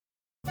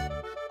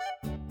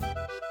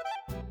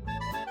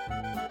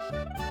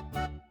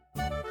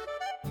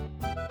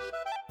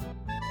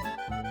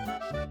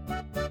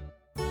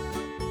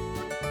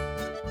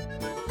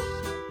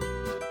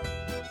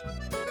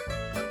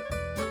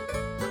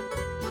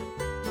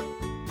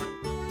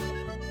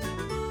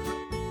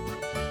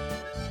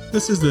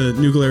This is the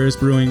New Glarus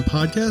Brewing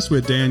Podcast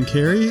with Dan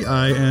Carey.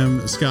 I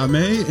am Scott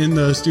May. In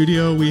the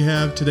studio we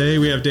have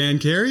Dan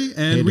Carey,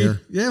 and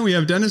we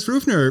have Dennis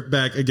Rufner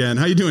back again.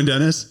 How you doing,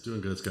 Dennis?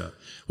 Doing good, Scott.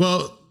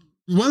 Well,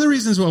 one of the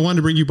reasons why I wanted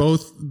to bring you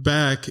both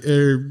back,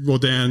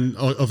 Dan,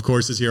 of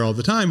course, is here all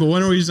the time, but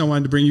one of the reasons I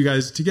wanted to bring you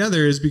guys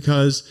together is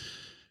because,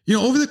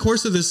 over the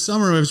course of this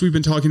summer, as we've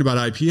been talking about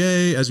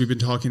IPA, as we've been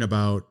talking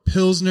about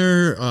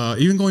Pilsner,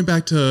 even going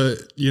back to,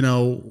 in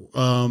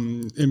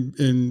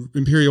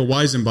Imperial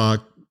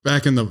Weizenbach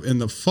back in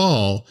the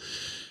fall,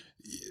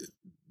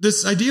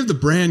 this idea of the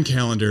brand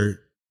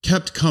calendar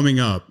kept coming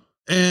up,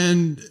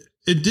 and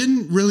it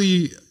didn't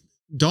really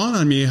dawn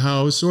on me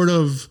how sort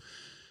of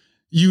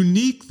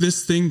unique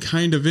this thing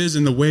kind of is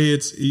in the way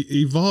it's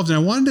evolved. And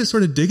I wanted to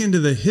sort of dig into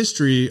the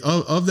history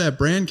of that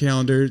brand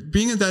calendar,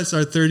 being that that's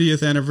our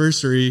 30th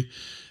anniversary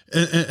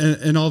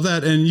and all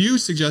that. And you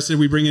suggested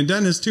we bring in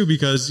Dennis too,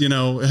 because,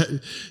 so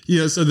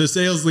the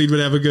sales lead would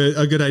have a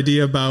good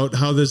idea about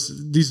how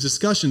these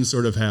discussions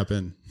sort of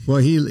happen. Well,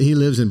 he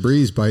lives and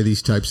breathes by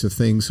these types of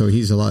things, so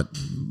he's a lot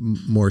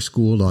more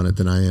schooled on it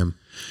than I am.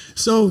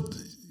 So,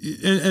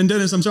 and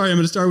Dennis, I'm sorry, I'm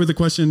going to start with a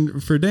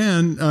question for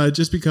Dan,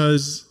 just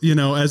because,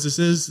 as this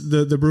is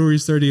the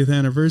brewery's 30th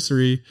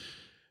anniversary,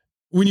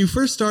 when you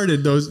first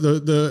started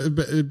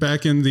the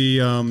back in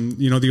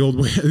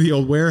the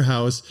old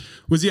warehouse,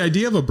 was the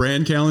idea of a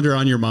brand calendar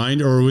on your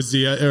mind, or was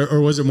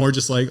it more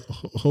just like,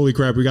 holy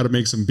crap, we got to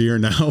make some beer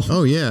now?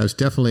 Oh yeah, it's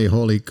definitely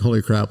holy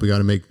crap, we got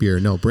to make beer.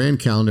 No,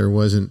 brand calendar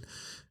wasn't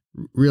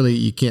really.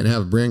 You can't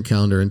have a brand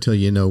calendar until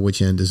you know which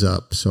end is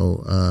up.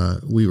 So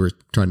we were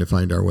trying to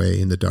find our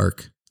way in the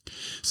dark.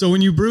 So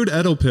when you brewed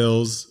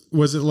Edelpils,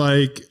 was it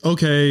like,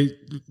 okay,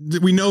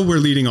 we know we're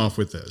leading off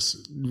with this.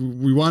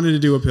 We wanted to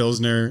do a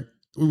Pilsner.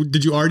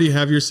 Did you already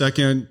have your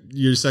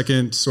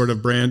second sort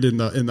of brand in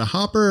the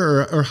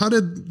hopper, or how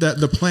did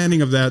the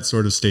planning of that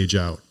sort of stage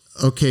out?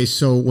 Okay,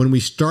 so when we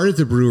started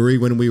the brewery,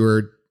 when we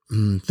were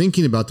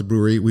thinking about the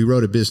brewery, we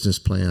wrote a business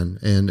plan,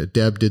 and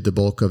Deb did the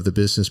bulk of the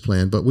business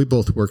plan, but we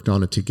both worked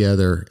on it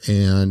together.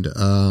 And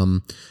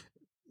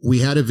we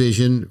had a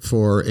vision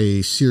for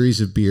a series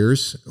of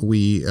beers.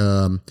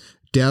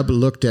 Deb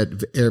looked at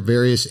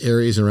various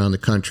areas around the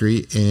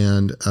country,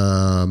 and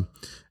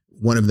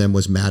one of them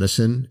was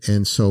Madison,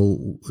 and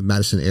so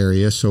Madison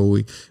area. So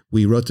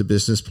we wrote the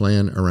business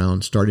plan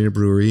around starting a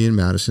brewery in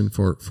Madison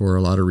for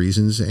a lot of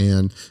reasons.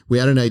 And we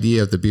had an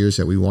idea of the beers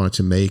that we wanted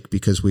to make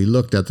because we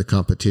looked at the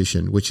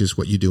competition, which is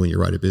what you do when you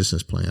write a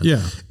business plan.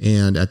 Yeah.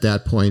 And at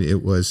that point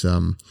it was,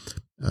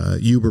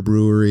 Uber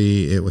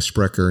Brewery, it was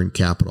Sprecher and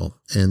Capital.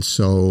 And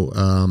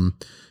so,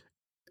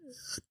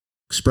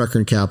 Sprecher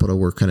and Capital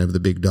were kind of the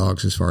big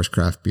dogs as far as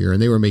craft beer,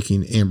 and they were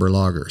making amber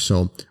lager.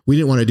 So we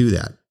didn't want to do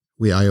that.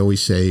 I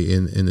always say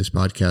in this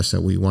podcast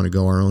that we want to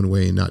go our own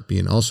way and not be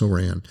an also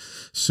ran.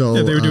 So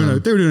yeah, they were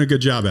doing a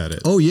good job at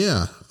it. Oh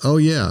yeah.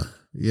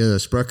 Yeah.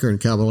 Sprecher and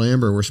Capital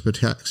Amber were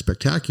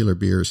spectacular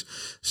beers.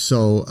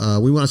 So,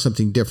 we wanted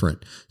something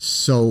different.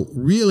 So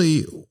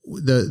really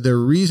the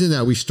reason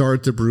that we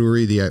started the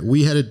brewery,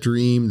 we had a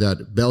dream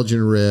that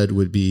Belgian Red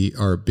would be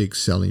our big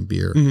selling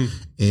beer. Mm-hmm.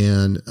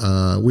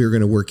 And, we were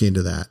going to work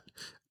into that.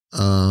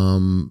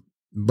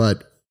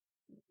 But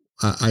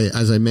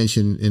as I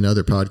mentioned in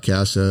other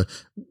podcasts,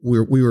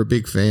 we were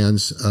big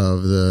fans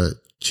of the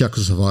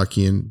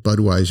Czechoslovakian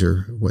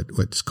Budweiser,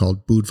 what's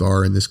called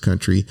Budvar in this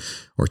country,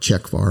 or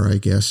Czechvar, I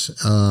guess.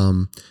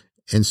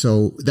 And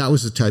so that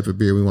was the type of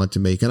beer we want to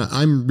make. And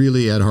I'm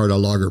really at heart a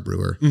lager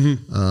brewer.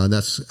 Mm-hmm.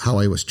 That's how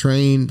I was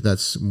trained.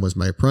 Was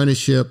my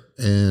apprenticeship.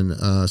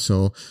 And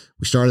so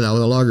we started out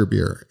with a lager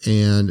beer,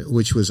 and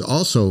which was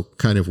also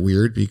kind of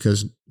weird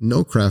because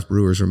no craft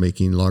brewers were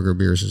making lager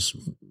beers as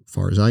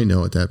far as I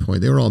know at that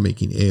point. They were all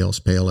making ales,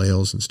 pale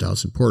ales, and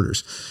stouts and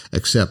porters,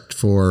 except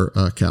for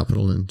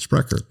Capital and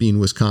Sprecher, being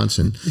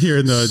Wisconsin. Here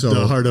in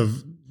the heart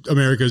of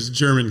America's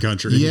German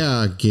country.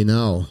 Yeah,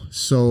 genau.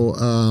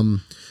 So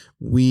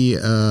we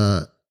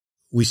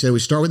said we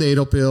start with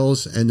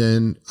Edelpils, and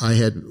then I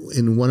had,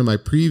 in one of my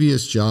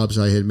previous jobs,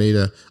 I had made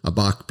a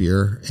Bock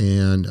beer,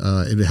 and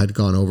it had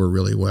gone over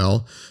really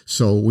well.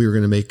 So we were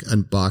going to make a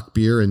Bock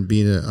beer, and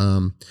being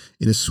in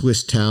a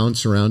Swiss town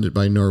surrounded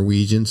by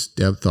Norwegians,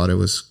 Deb thought it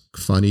was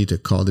funny to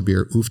call the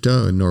beer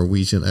Ufta, a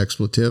Norwegian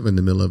expletive, in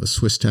the middle of a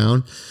Swiss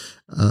town,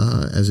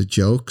 as a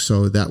joke.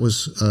 So that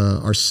was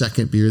our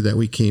second beer that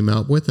we came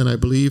out with, and I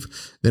believe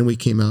then we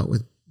came out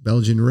with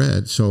Belgian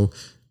Red. So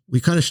we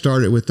kind of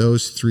started with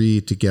those three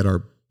to get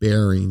our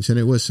bearings. And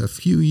it was a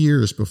few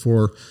years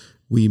before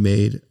we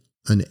made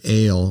an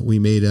ale. We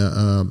made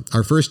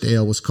our first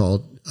ale was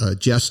called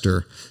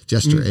Jester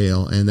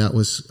Ale. And that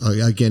was,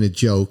 again, a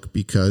joke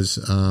because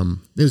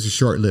it was a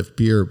short-lived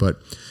beer,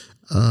 but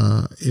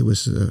it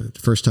was the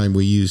first time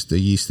we used the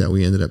yeast that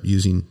we ended up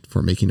using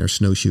for making our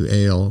snowshoe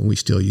ale. And we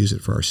still use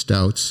it for our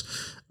stouts.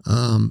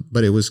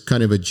 But it was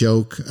kind of a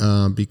joke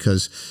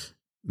because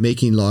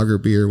making lager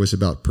beer was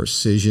about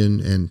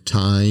precision and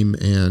time,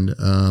 and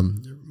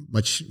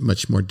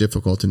much more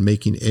difficult. And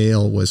making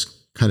ale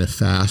was kind of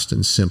fast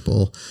and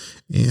simple,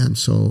 and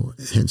so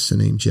hence the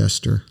name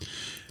Jester.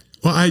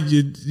 Well,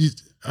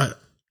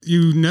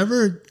 You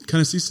never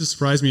kind of cease to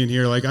surprise me in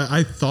here. Like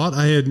I thought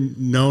I had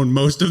known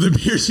most of the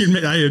beers you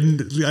made. I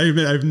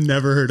admit I've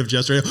never heard of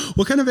Jester Ale.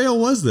 What kind of ale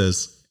was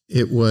this?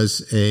 It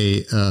was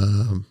a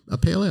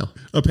pale ale.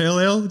 A pale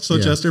ale? So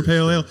yeah. Jester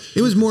Pale Ale?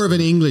 It was more of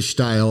an English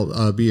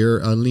style beer,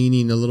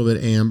 leaning a little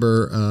bit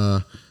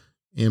amber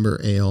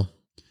ale.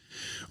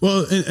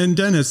 Well, and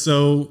Dennis,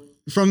 so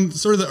from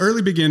sort of the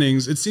early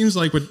beginnings, it seems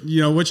like what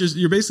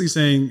you're basically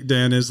saying,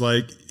 Dan, is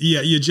like,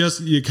 yeah,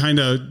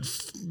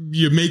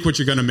 you make what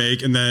you're going to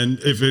make. And then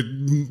if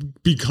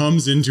it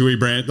becomes into a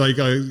brand, like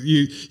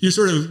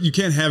you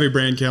can't have a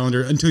brand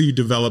calendar until you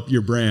develop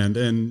your brand.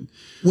 And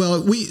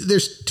well,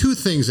 there's two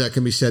things that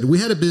can be said. We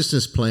had a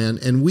business plan,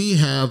 and we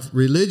have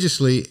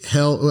religiously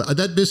held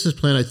that business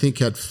plan. I think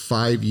had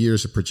 5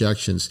 years of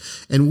projections,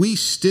 and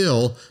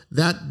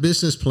that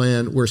business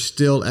plan we're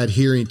still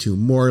adhering to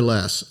more or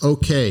less.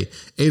 Okay,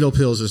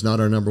 Edelpils is not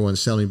our number one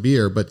selling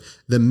beer, but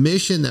the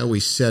mission that we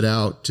set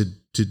out to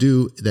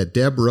do, that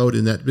Deb wrote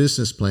in that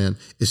business plan,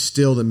 is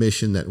still the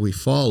mission that we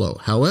follow.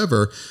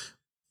 However,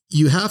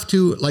 you have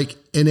to, like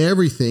in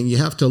everything, you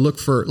have to look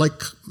for, like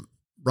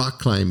rock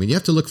climbing, you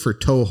have to look for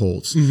toe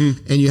holds,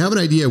 and you have an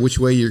idea which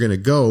way you're going to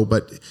go,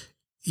 but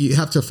you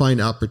have to find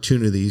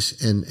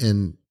opportunities,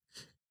 and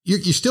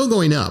you're still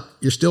going up.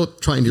 You're still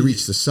trying to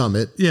reach the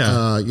summit.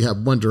 Yeah. You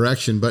have one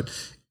direction, but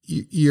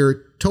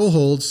your toe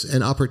holds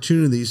and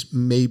opportunities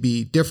may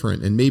be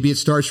different, and maybe it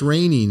starts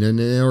raining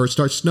or it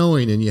starts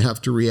snowing and you have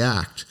to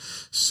react.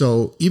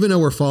 So even though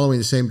we're following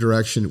the same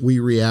direction, we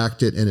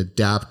react it and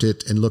adapt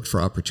it and look for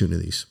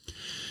opportunities.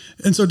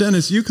 And so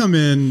Dennis, you come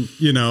in,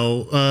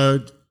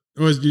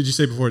 what did you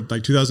say before?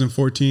 Like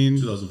 2014?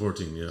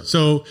 2014, yeah.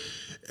 So,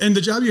 and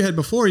the job you had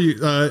before,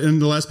 in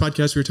the last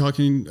podcast we were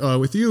talking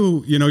with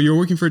you, you're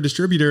working for a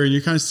distributor, and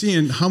you're kind of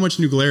seeing how much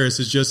New Glarus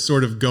is just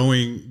sort of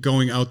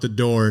going out the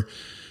door.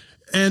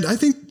 And I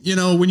think,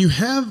 when you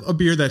have a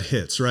beer that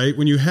hits, right?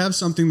 When you have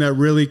something that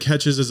really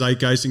catches a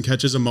zeitgeist and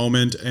catches a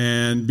moment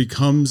and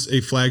becomes a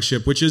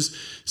flagship, which is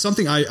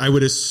something I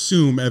would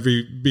assume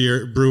every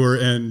brewer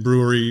and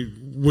brewery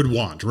would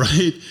want,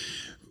 right?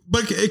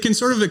 But it can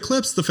sort of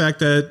eclipse the fact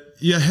that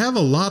you have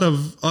a lot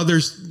of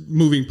other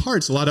moving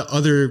parts, a lot of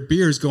other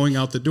beers going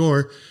out the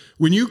door.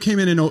 When you came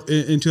in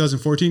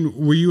 2014,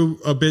 were you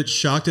a bit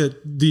shocked at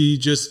the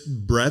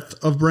just breadth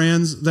of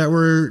brands that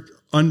were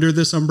under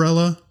this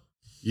umbrella?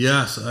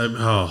 Yes.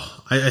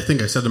 I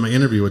think I said in my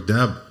interview with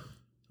Deb,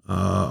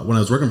 when I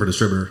was working for a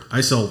distributor,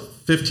 I sell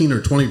 15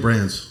 or 20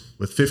 brands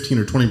with 15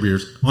 or 20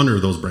 beers under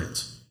those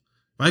brands.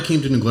 If I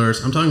came to New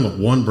Glarus, I'm talking about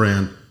one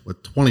brand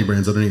with 20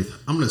 brands underneath.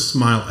 I'm going to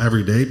smile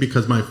every day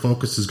because my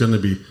focus is going to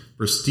be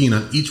pristine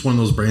on each one of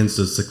those brands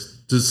to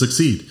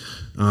succeed.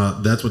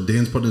 That's what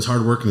Dan's putting his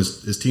hard work and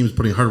his team is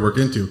putting hard work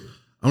into.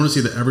 I want to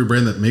see that every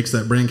brand that makes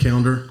that brand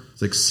calendar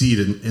succeed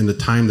in the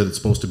time that it's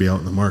supposed to be out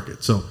in the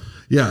market. So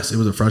yes, it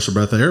was a fresher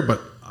breath of air, but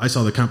I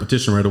saw the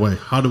competition right away.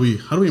 How do we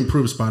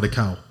improve Spotted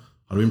Cow?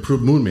 How do we improve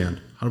Moonman?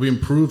 How do we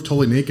improve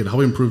Totally Naked? How do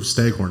we improve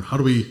Staghorn? How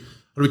do we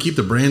keep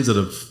the brands that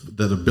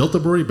have built the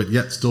brewery but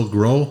yet still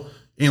grow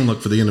and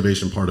look for the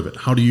innovation part of it?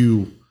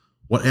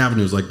 What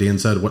avenues, like Dan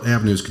said, what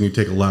avenues can you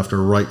take a left or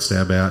a right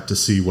stab at to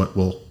see what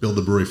will build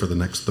the brewery for the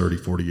next 30,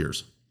 40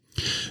 years?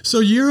 So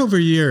year over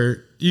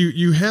year,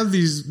 you have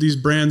these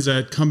brands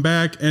that come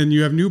back, and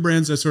you have new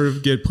brands that sort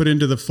of get put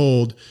into the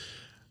fold.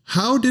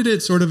 How did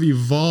it sort of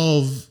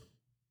evolve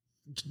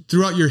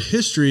throughout your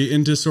history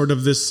into sort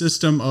of this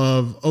system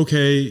of,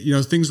 okay,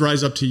 things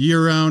rise up to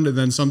year round, and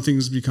then some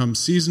things become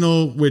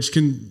seasonal, which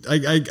can,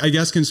 I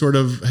guess, can sort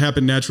of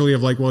happen naturally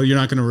of like, well, you're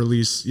not going to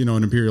release, an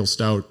Imperial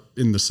Stout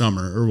in the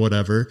summer or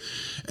whatever.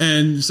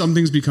 And some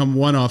things become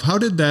one-off. How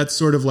did that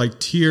sort of like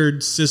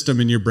tiered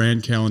system in your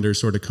brand calendar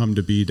sort of come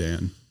to be,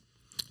 Dan?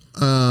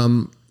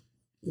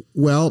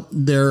 Well,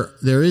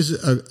 there is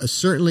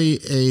certainly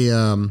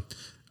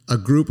a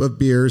group of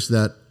beers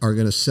that are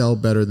going to sell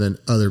better than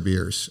other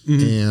beers.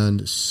 Mm-hmm.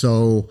 And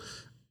so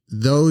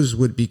those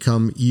would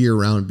become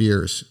year-round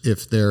beers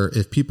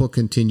if people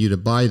continue to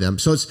buy them.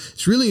 So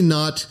it's really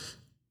not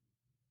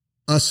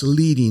us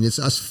leading, it's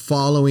us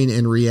following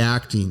and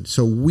reacting.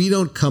 So we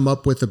don't come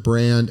up with a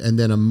brand and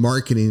then a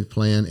marketing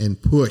plan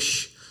and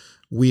push.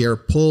 We are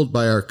pulled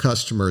by our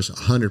customers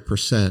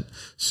 100%.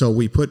 So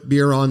we put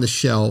beer on the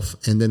shelf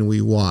and then we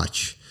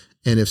watch.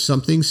 And if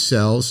something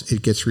sells,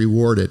 it gets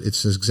rewarded.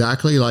 It's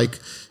exactly like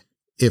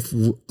if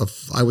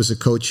I was a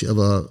coach of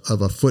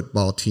a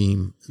football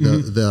team,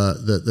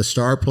 the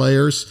star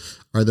players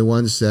are the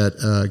ones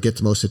that get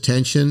the most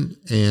attention.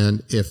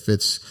 And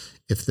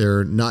if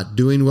they're not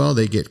doing well,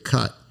 they get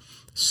cut.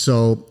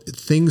 So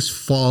things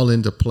fall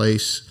into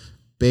place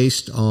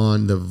based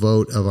on the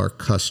vote of our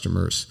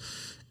customers.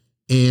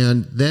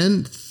 And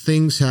then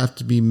decisions have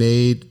to be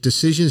made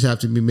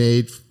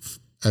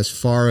as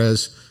far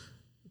as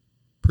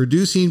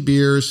producing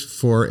beers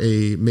for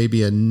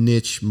maybe a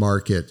niche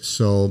market.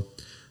 So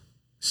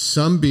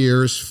some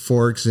beers,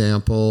 for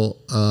example,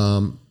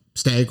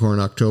 Staghorn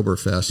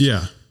Octoberfest.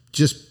 Yeah.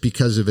 Just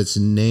because of its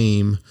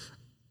name,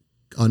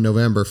 on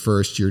November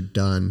 1st, you're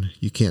done.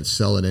 You can't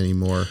sell it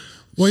anymore.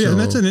 Well, yeah, So- and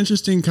that's an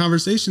interesting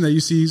conversation that you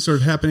see sort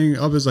of happening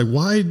up is like,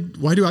 why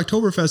do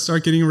Oktoberfest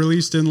start getting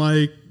released in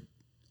like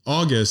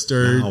August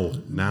or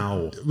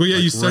now? Well, yeah,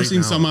 Like you start right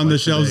seeing now, some on the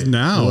like shelves today.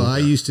 now. Well, I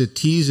used to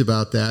tease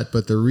about that,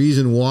 but the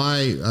reason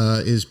why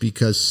is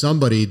because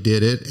somebody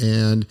did it,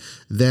 and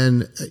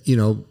then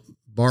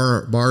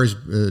bars,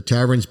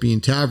 taverns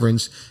being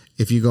taverns.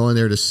 If you go in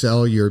there to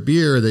sell your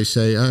beer, they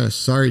say,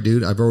 sorry,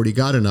 dude, I've already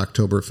got an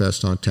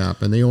Oktoberfest on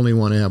tap, and they only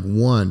want to have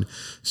one.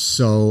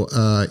 So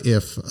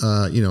if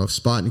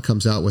Spaten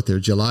comes out with their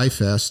July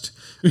Fest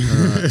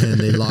and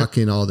they lock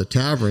in all the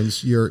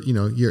taverns,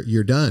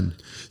 you're done.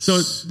 So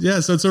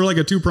it's sort of like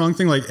a two-pronged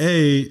thing. Like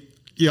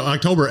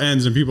October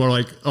ends and people are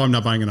like, oh, I'm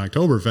not buying an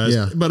Oktoberfest.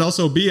 Yeah. But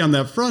also B, on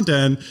that front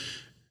end,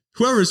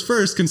 whoever's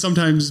first can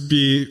sometimes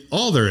be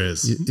all there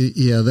is.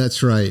 Yeah,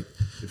 that's right.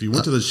 If you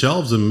went to the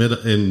shelves in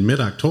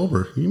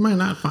mid-October, you might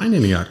not find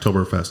any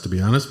Oktoberfest, to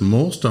be honest.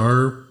 Most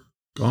are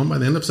gone by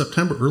the end of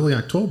September, early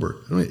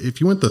October. I mean,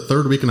 if you went the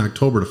third week in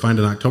October to find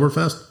an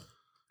Oktoberfest,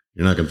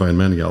 you're not going to find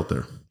many out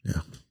there.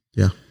 Yeah.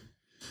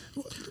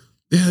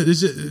 Yeah,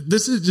 this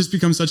has just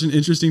become such an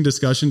interesting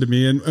discussion to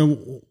me. And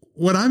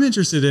what I'm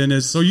interested in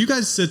is, so you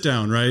guys sit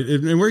down, right?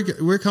 And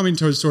we're coming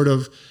towards sort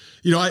of,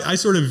 I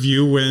sort of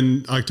view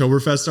when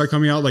Oktoberfest start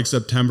coming out, like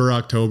September,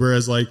 October,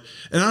 as like,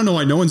 and I don't know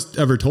why no one's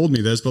ever told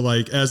me this, but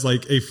like as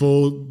like a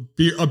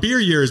beer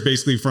year is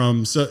basically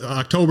from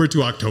October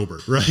to October,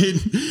 right?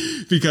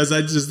 Because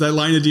that's just that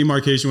line of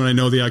demarcation when I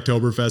know the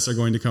Oktoberfests are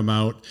going to come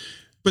out.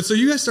 But so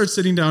you guys start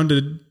sitting down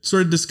to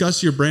sort of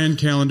discuss your brand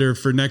calendar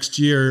for next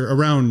year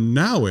around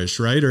nowish,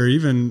 right? Or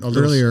even a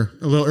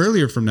little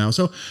earlier from now.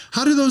 So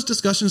how do those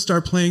discussions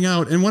start playing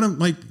out? And what I'm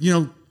like,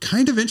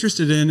 kind of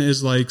interested in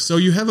is like, so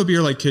you have a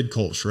beer like Kid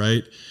Kolsch,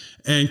 right?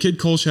 And Kid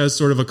Kolsch has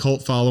sort of a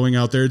cult following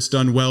out there. It's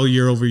done well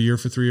year over year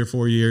for 3 or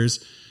 4 years.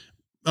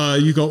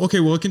 You go, okay,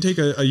 well, it can take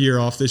a year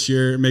off this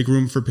year, make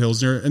room for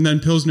Pilsner, and then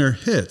Pilsner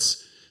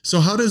hits. So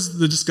how does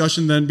the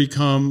discussion then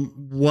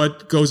become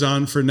what goes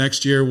on for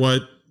next year?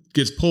 What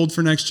gets pulled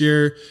for next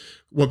year,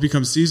 what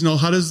becomes seasonal?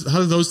 How do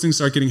those things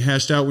start getting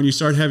hashed out when you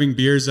start having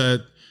beers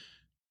that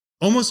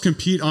almost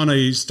compete on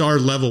a star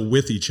level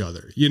with each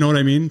other? You know what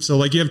I mean? So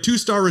like you have 2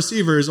 star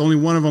receivers, only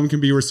one of them can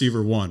be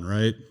receiver 1,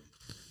 right?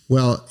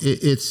 Well,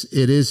 it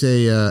is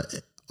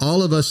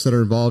all of us that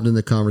are involved in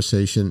the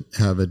conversation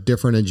have a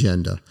different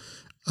agenda.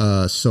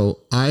 So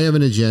I have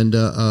an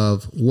agenda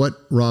of what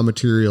raw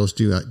materials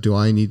do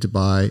I need to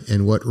buy,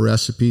 and what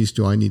recipes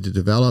do I need to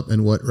develop,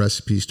 and what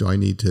recipes do I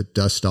need to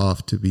dust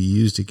off to be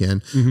used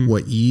again? Mm-hmm.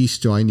 What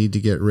yeast do I need to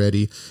get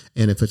ready?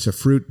 And if it's a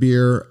fruit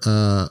beer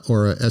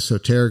or an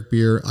esoteric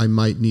beer, I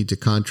might need to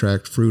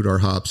contract fruit or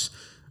hops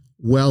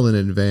well in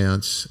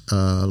advance,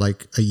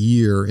 like a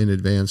year in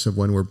advance of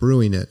when we're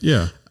brewing it.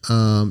 Yeah.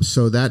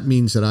 So that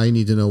means that I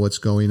need to know what's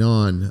going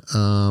on.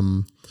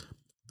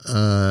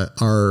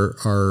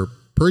 Our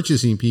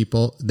purchasing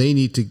people, they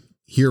need to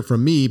hear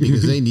from me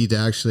because they need to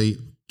actually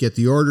get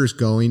the orders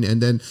going,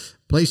 and then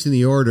placing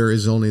the order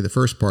is only the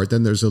first part.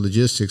 Then there's the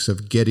logistics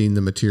of getting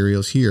the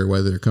materials here,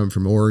 whether they're coming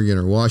from Oregon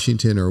or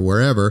Washington or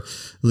wherever.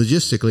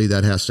 Logistically,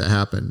 that has to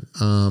happen.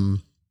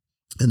 And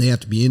they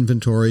have to be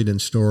inventoried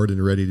and stored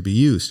and ready to be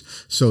used.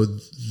 So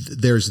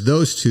there's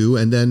those two.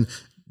 And then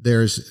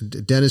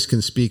Dennis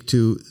can speak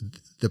to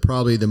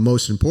probably the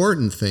most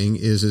important thing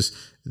is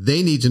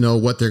they need to know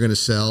what they're going to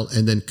sell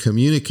and then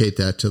communicate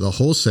that to the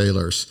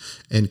wholesalers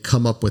and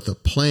come up with a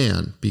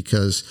plan,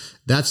 because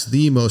that's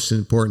the most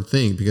important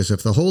thing. Because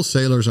if the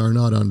wholesalers are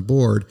not on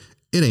board,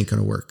 it ain't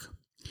going to work.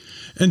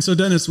 And so,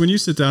 Dennis, when you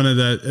sit down at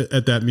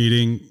that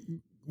meeting,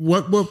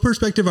 what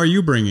perspective are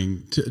you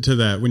bringing to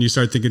that when you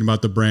start thinking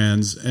about the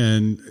brands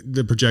and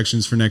the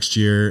projections for next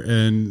year,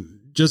 and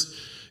just,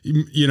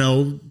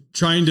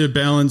 trying to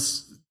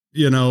balance,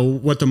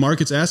 what the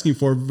market's asking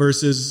for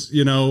versus,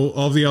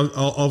 all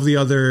the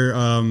other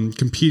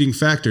competing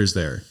factors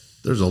there?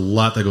 There's a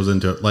lot that goes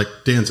into it. Like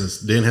Dan says,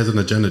 Dan has an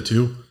agenda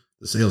too.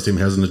 The sales team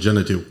has an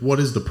agenda too. What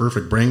is the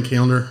perfect brand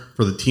calendar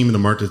for the team in the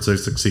market to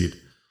succeed?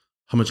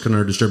 How much can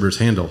our distributors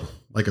handle?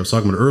 Like I was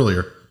talking about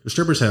earlier,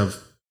 distributors have,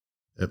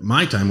 at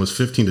my time, was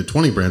 15 to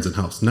 20 brands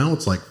in-house. Now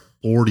it's like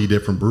 40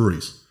 different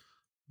breweries.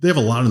 They have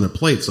a lot on their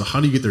plate. So how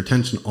do you get their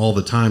attention all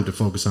the time to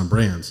focus on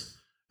brands?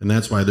 And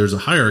that's why there's a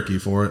hierarchy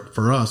for it.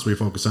 For us, we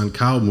focus on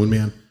Cow,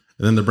 Moonman, and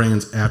then the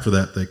brands after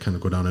that, they kind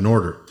of go down in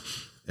order.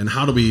 And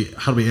how do we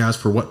ask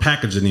for what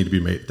package they need to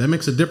be made? That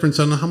makes a difference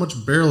on how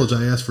much barrelage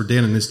I ask for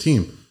Dan and his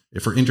team.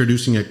 If we're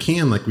introducing a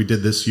can like we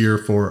did this year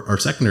for our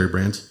secondary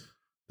brands,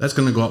 that's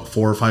going to go up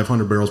 400 or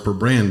 500 barrels per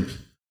brand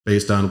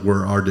based on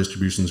where our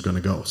distribution is going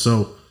to go.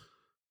 So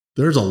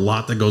there's a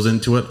lot that goes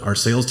into it. Our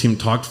sales team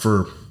talked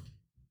for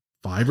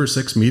 5 or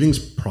 6 meetings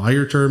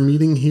prior to our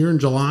meeting here in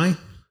July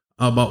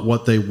about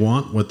what they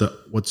want,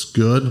 what's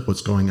good,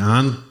 what's going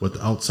on, what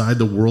outside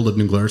the world of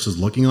New Glarus is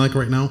looking like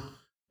right now,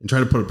 and try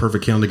to put a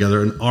perfect calendar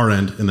together on our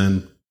end. And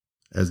then,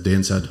 as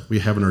Dan said, we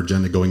have an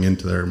agenda going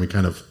into there, and we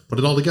kind of put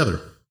it all together.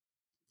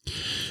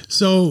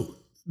 So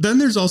then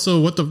there's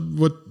also what the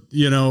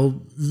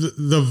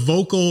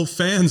vocal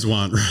fans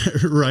want,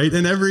 right?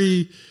 And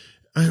every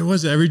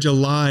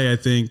July, I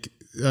think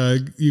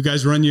you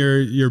guys run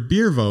your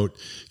beer vote.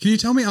 Can you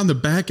tell me on the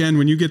back end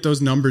when you get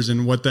those numbers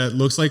and what that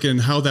looks like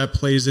and how that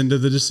plays into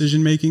the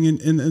decision making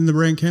in the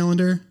brand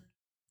calendar?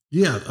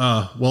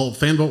 Yeah. Well,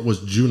 fan vote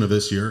was June of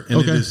this year, and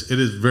Okay. it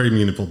is very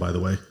meaningful, by the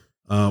way.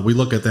 We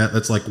look at that.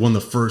 That's like one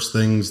of the first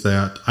things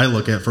that I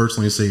look at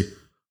personally and see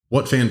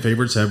what fan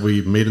favorites have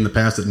we made in the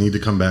past that need to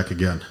come back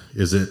again.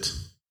 Is it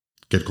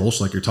Get Gulch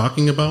like you're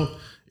talking about?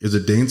 Is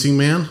it Dancing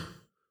Man?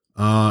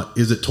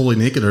 Is it Totally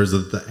Naked, or is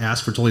it the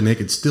ask for Totally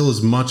Naked still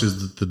as much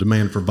as the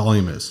demand for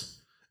volume is?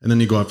 And then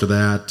you go after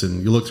that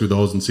and you look through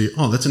those and see,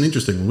 oh, that's an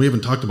interesting one. We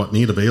haven't talked about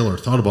native ale or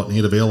thought about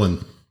native ale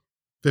in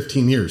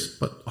 15 years,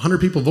 but 100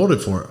 people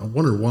voted for it. I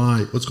wonder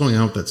why, what's going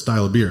on with that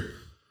style of beer.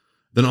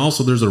 Then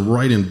also there's a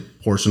write-in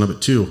portion of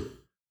it too.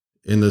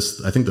 In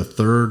this, I think the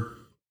third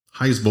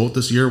highest vote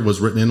this year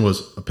was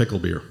a pickle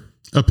beer.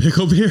 A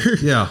pickle beer?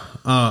 Yeah.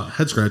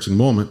 Head scratching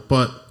moment,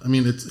 but I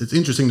mean, it's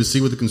interesting to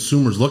see what the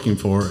consumer's looking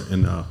for.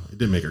 And it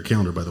didn't make our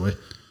calendar, by the way.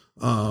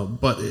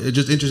 But it's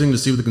just interesting to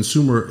see what the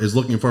consumer is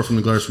looking for from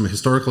the Glarus from a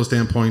historical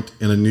standpoint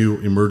and a new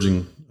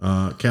emerging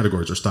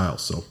categories or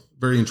styles. So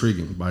very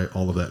intriguing by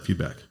all of that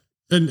feedback.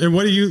 And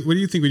what do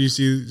you think when you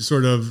see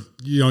sort of,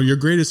 your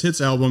greatest hits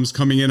albums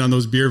coming in on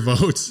those beer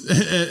votes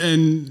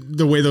and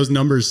the way those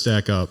numbers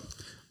stack up?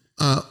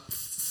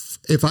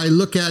 If I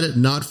look at it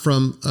not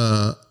from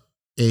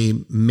a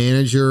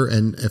manager,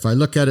 and if I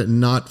look at it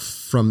not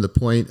from the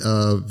point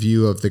of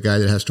view of the guy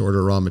that has to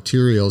order raw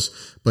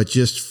materials, but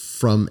just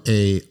from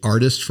a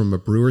artist, from a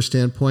brewer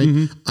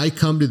standpoint, I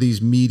come to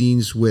these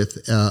meetings with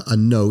a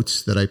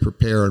notes that I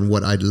prepare on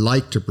what I'd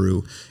like to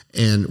brew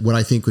and what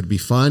I think would be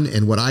fun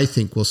and what I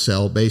think will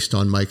sell based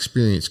on my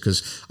experience.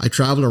 Because I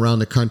travel around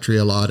the country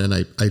a lot and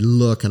I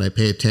look and I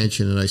pay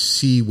attention and I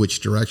see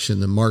which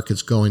direction the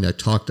market's going. I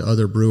talk to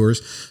other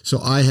brewers.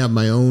 So I have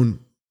my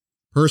own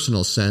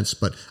personal sense,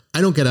 but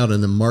I don't get out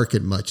in the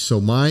market much. So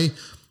my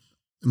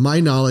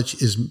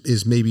knowledge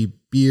is maybe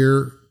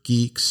beer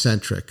geek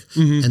centric.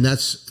 And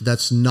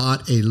that's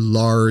not a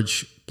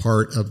large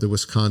part of the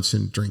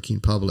Wisconsin drinking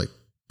public.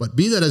 But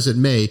be that as it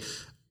may,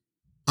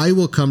 I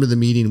will come to the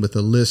meeting with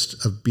a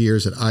list of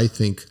beers that I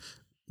think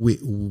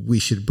we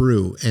should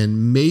brew.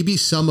 And maybe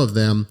some of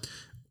them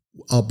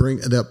I'll bring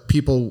the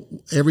people,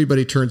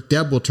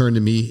 Deb will turn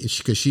to me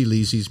because she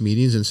leads these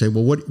meetings and say,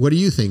 well, what do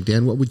you think,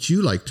 Dan? What would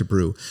you like to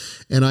brew?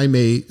 And I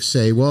may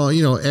say, well,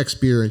 X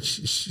beer. And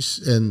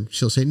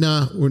she'll say,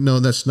 no,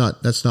 that's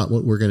not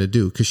what we're going to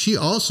do. Cause she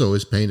also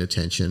is paying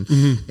attention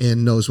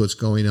and knows what's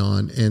going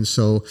on. And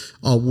so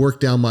I'll work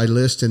down my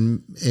list.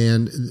 And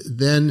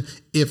then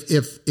if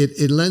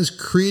it lends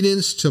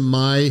credence to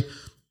my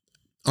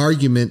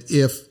argument,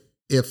 if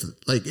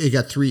like it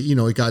got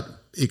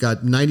it got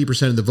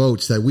 90% of the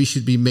votes that we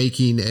should be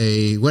making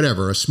a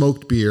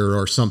smoked beer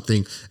or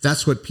something.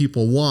 That's what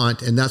people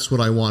want. And that's what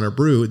I want to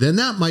brew. Then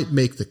that might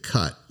make the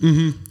cut.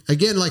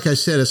 Again, like I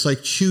said, it's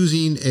like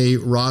choosing a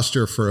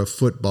roster for a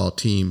football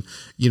team.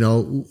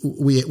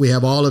 We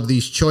have all of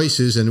these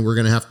choices and we're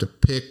going to have to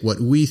pick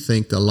what we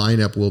think the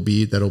lineup will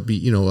be. That'll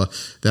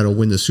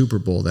win the Super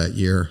Bowl that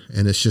year.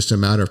 And it's just a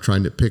matter of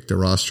trying to pick the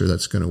roster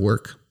that's going to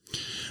work.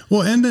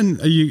 Well, and then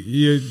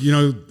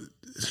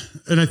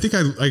and I think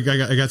I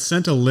got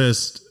sent a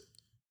list,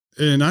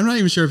 and I'm not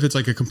even sure if it's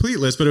like a complete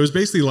list, but it was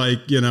basically like,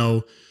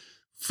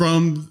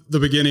 from the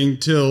beginning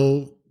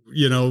till,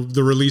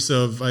 the release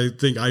of, I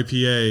think,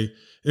 IPA,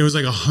 it was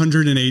like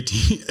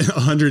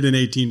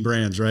 118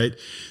 brands, right?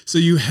 So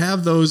you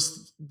have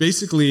those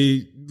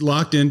basically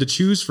locked in to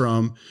choose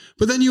from,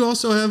 but then you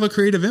also have a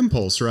creative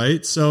impulse,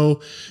 right?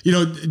 So,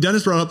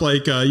 Dennis brought up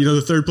like,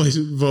 the third place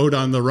vote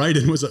on the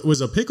write-in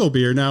was a pickle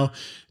beer. Now,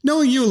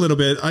 knowing you a little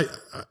bit,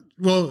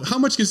 well, how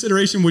much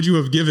consideration would you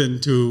have given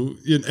to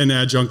an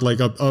adjunct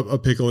like a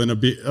pickle in a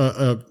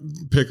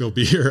pickle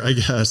beer, I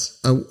guess?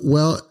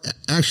 Well,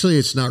 actually,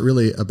 it's not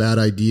really a bad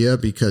idea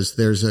because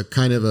there's a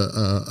kind of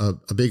a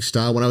big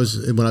style. When I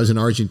was in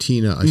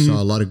Argentina, I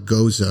saw a lot of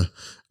Goza,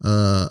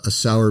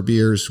 sour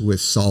beers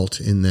with salt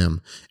in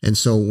them. And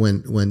so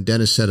when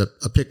Dennis said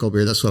a pickle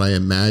beer, that's what I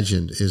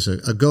imagined is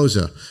a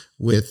Goza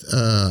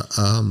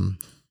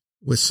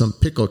with some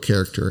pickle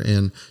character.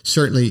 And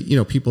certainly,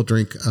 people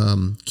drink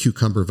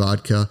cucumber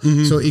vodka.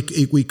 So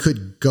we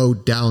could go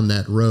down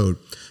that road.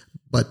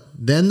 But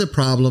then the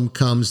problem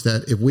comes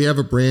that if we have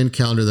a brand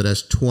calendar that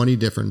has 20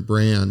 different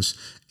brands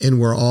and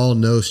we're all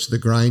nose to the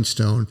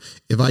grindstone,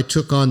 if I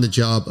took on the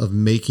job of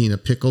making a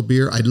pickle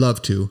beer, I'd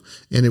love to,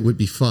 and it would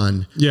be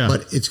fun. Yeah.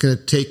 But it's going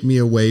to take me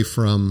away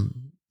from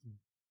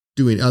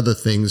doing other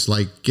things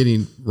like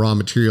getting raw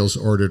materials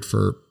ordered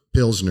for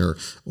Pilsner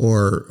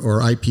or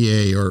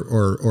IPA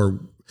or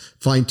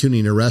fine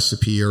tuning a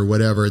recipe or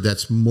whatever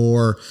that's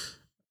more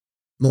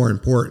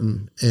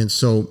important. And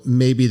so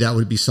maybe that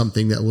would be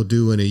something that we'll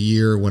do in a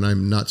year when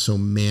I'm not so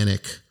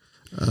manic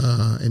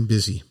and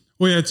busy.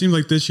 Well, yeah, it seemed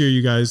like this year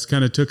you guys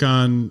kind of took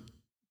on,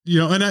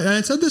 and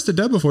I said this to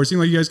Deb before, it seemed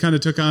like you guys kind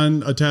of took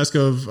on a task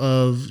of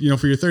for your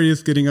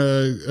 30th, getting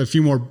a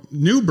few more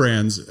new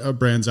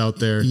brands out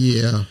there.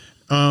 Yeah.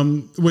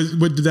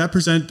 Did that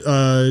present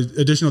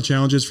additional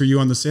challenges for you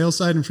on the sales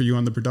side and for you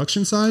on the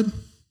production side?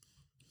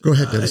 Go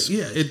ahead, Dennis.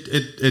 Yeah,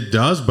 it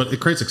does, but it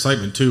creates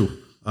excitement too.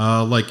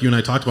 Like you and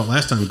I talked about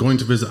last time, going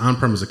to visit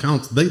on-premise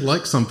accounts, they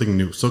like something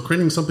new. So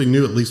creating something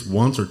new at least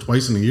once or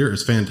twice in a year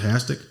is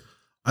fantastic.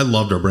 I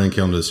loved our brand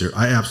calendar this year.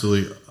 I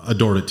absolutely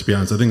adored it, to be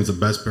honest. I think it's the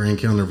best brand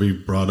calendar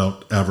we've brought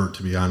out ever,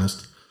 to be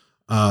honest.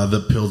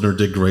 The Pilsner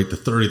did great. The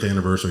 30th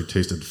anniversary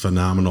tasted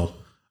phenomenal.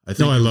 I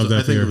love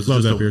that beer.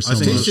 Love that beer so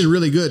much. It's tasting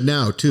really good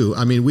now, too.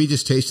 I mean, we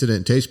just tasted it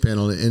in Taste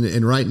Panel,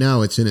 and right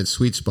now it's in its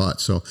sweet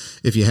spot. So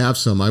if you have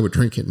some, I would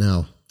drink it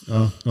now.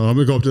 Oh, I'm going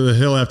to go up to the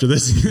hill after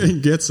this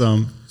and get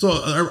some. So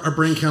our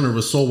brand calendar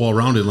was so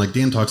well-rounded. Like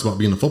Dan talks about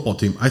being a football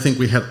team, I think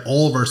we had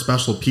all of our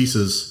special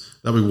pieces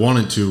that we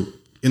wanted to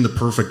in the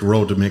perfect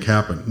row to make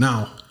happen.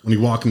 Now, when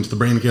you walk into the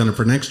brand calendar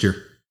for next year,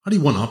 how do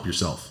you one-up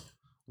yourself?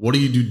 What do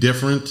you do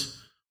different?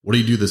 What do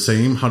you do the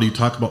same? How do you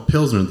talk about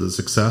Pilsner, the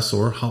success,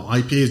 or how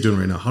IPA is doing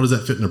right now? How does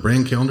that fit in a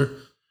brand calendar?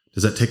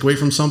 Does that take away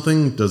from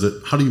something?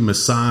 How do you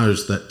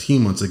massage that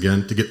team once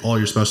again to get all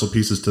your special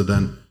pieces to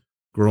then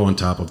grow on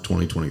top of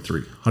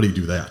 2023? How do you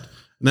do that?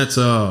 And that's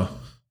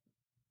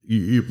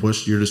you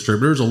push your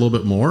distributors a little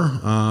bit more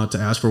to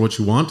ask for what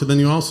you want, and then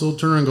you also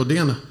turn around and go,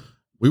 Dan,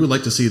 we would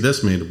like to see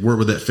this made. Where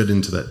would that fit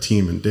into that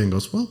team? And Dan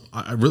goes, well,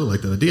 I really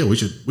like that idea. We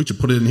should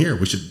put it in here.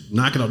 We should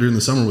knock it out during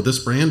the summer with this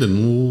brand,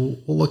 and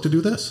we'll look to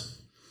do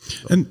this.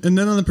 And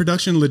then on the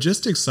production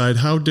logistics side,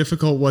 how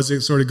difficult was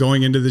it sort of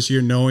going into this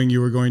year, knowing you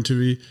were going to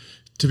be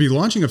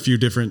launching a few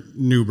different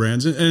new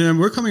brands? And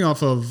we're coming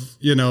off of,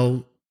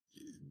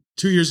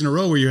 2 years in a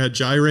row where you had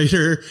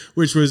Gyrator,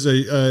 which was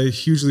a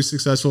hugely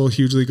successful,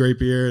 hugely great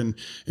beer, and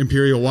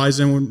Imperial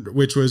Weizen,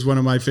 which was one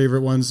of my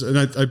favorite ones. And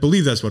I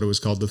believe that's what it was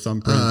called, the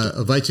Thumbprint.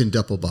 Weizen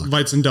Doppelbock.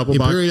 Weizen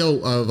Doppelbock. Imperial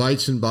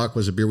Weizenbock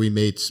was a beer we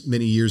made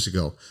many years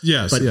ago.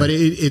 Yes. But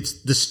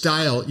it's the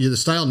style. The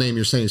style name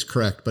you're saying is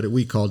correct, but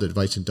we called it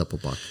Weizen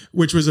Doppelbock.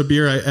 Which was a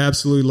beer I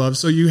absolutely love.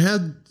 So you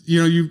had,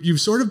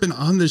 you've sort of been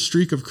on this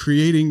streak of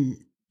creating,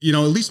 at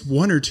least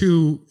one or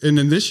two. And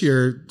then this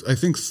year, I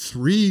think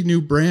 3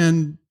 new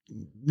brands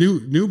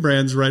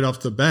right off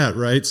the bat,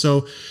 right?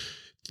 So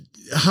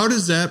how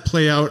does that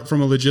play out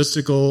from a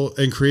logistical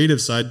and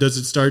creative side? Does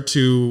it start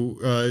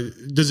to,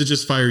 does it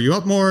just fire you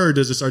up more, or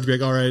does it start to be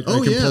like, all right,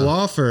 I can pull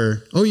off?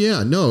 Or oh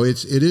yeah, no,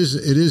 it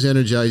is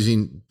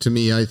energizing to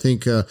me. I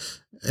think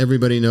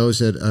everybody knows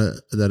that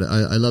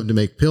I love to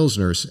make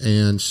Pilsners,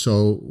 and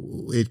so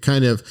it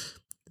kind of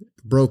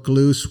broke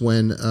loose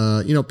when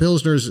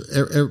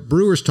Pilsners.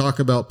 Brewers talk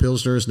about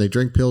Pilsners and they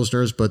drink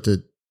Pilsners, but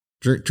the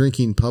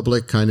drinking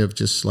public kind of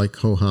just like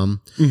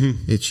ho-hum.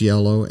 Mm-hmm. It's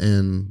yellow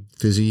and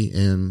fizzy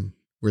and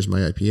where's my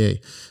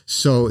IPA?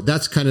 So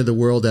that's kind of the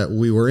world that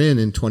we were in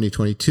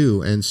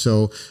 2022. And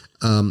so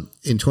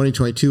in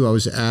 2022, I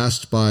was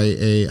asked by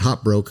a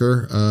hop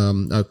broker,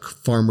 a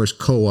farmer's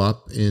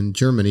co-op in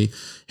Germany,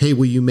 hey,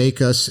 will you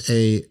make us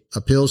a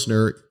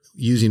Pilsner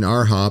using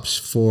our hops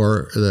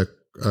for the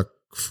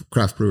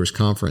Craft Brewers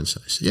Conference?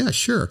 I said, yeah,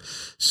 sure.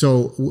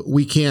 So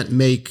we can't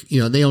make,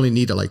 they only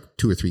need like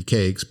 2 or 3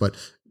 kegs, but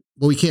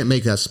we can't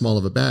make that small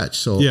of a batch.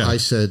 So I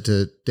said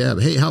to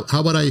Deb, hey, how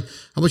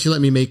about you let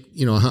me make,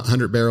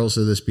 100 barrels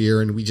of this beer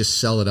and we just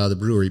sell it out of the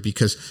brewery,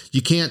 because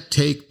you can't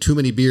take too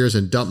many beers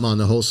and dump them on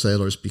the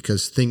wholesalers,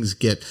 because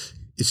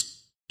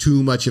it's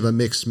too much of a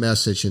mixed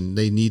message and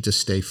they need to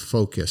stay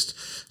focused.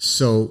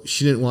 So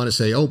she didn't want to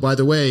say, oh, by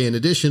the way, in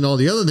addition, all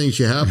the other things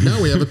you have,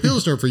 now we have a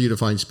Pilsner for you to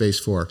find space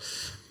for,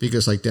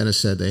 because like Dennis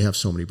said, they have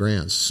so many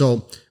brands.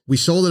 So we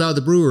sold it out of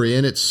the brewery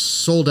and it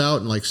sold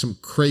out in like some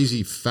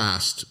crazy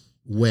fast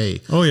way.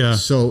 Oh yeah.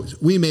 So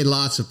we made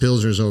lots of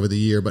Pilsners over the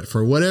year, but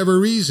for whatever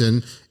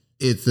reason,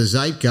 the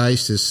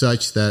zeitgeist is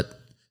such that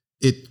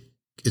it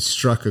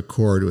struck a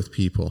chord with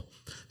people.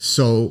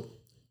 So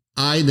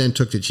I then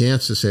took the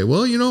chance to say,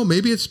 well,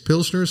 maybe it's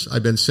Pilsners.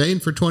 I've been saying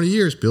for 20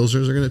 years,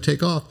 Pilsners are going to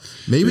take off.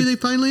 Maybe they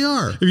finally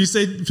are. If you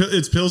say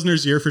it's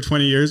Pilsner's year for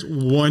 20 years,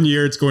 1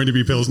 year it's going to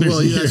be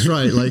Pilsner's year. Well, that's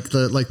right. Like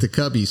the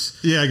Cubbies.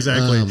 Yeah,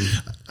 exactly.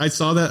 I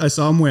saw that. I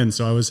saw him win,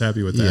 so I was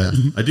happy with that.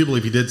 Yeah. I do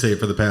believe he did say it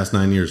for the past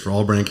 9 years. For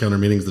all brand counter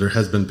meetings, there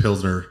has been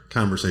Pilsner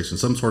conversation.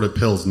 Some sort of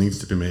Pils needs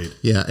to be made.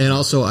 Yeah, and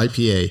also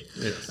IPA.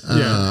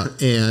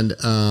 Yes.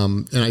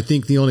 And I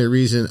think the only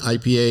reason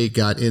IPA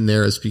got in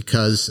there is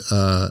because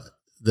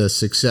the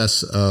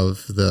success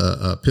of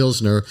the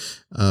Pilsner,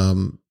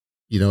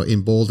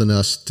 emboldened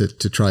us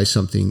to try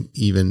something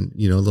even,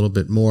 a little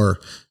bit more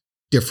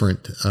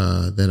different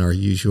than our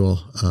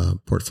usual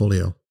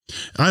portfolio.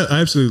 I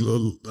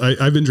absolutely,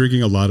 I've been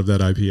drinking a lot of that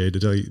IPA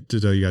to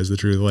tell you guys the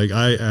truth. Like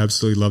I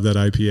absolutely love that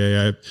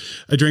IPA.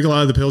 I drank a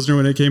lot of the Pilsner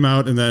when it came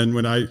out. And then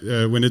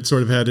when it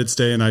sort of had its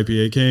day and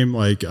IPA came,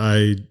 like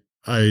I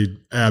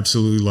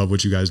absolutely love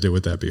what you guys did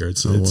with that beer.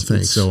 It's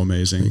so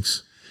amazing.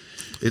 Thanks.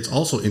 It's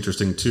also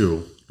interesting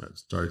too.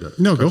 Sorry to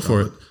no, go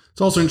for it. It's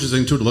also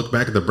interesting too to look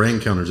back at the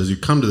brand counters as you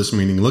come to this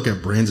meeting. Look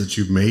at brands that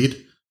you've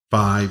made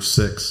 5,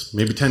 6,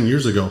 maybe 10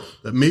 years ago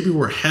that maybe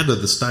were ahead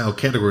of the style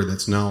category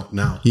that's now.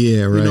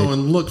 Yeah, right.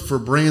 And look for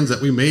brands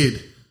that we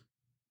made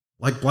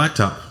like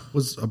Blacktop.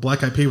 was a black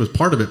IPA was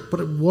part of it, but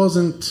it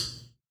wasn't.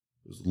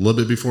 It was a little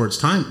bit before its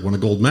time. It won a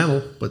gold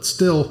medal, but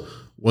still,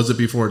 was it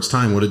before its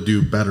time? Would it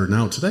do better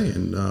now today?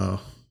 And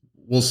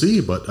we'll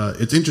see. But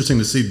it's interesting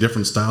to see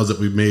different styles that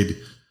we've made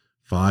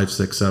 5,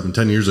 6, 7,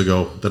 10 years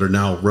ago that are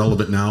now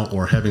relevant now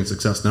or having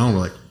success now. And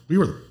we're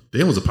like,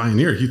 Dan was a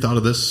pioneer. He thought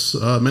of this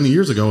many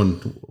years ago. And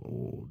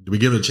do we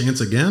give it a chance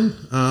again?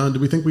 Do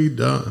we think we'd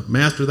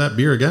master that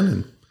beer again?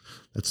 And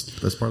that's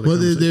part of the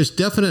conversation. There's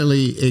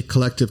definitely a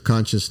collective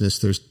consciousness.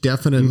 There's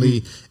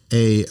definitely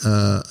a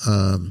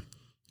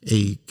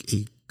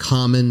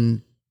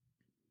common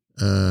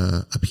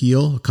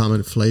appeal, a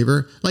common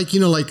flavor. Like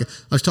I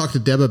was talking to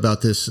Deb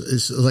about this.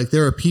 Is like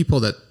there are people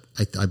that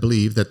I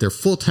believe that their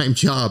full-time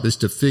job is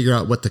to figure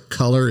out what the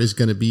color is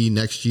going to be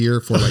next year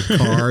for like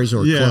cars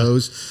or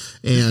clothes.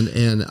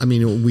 And I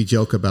mean, we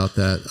joke about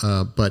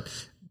that.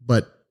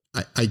 But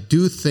I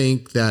do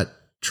think that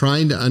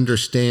trying to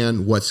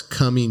understand what's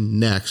coming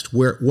next,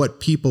 what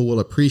people will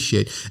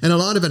appreciate. And a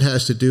lot of it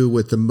has to do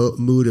with the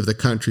mood of the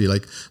country.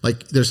 Like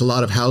there's a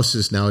lot of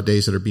houses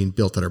nowadays that are being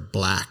built that are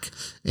black.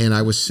 And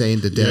I was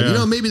saying to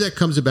Deb, maybe that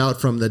comes about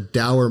from the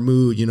dour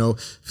mood,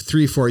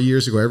 3-4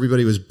 years ago,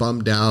 everybody was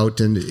bummed out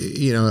and,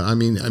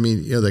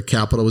 the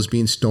Capitol was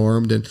being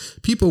stormed and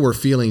people were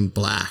feeling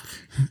black.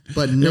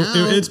 But now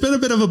it's been a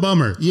bit of a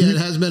bummer. Yeah, it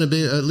has been a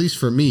bit, at least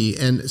for me.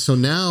 And so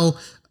now,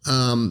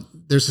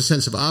 there's a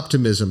sense of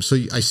optimism. So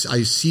I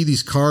see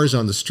these cars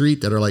on the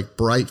street that are like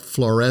bright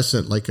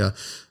fluorescent, like a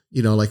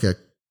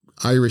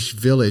Irish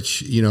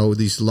village,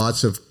 these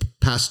lots of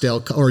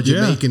pastel or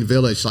Jamaican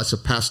village, lots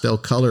of pastel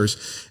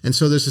colors. And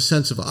so there's a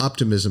sense of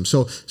optimism.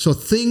 So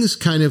things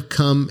kind of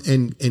come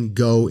and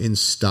go in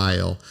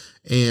style,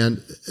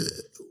 and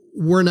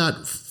we're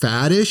not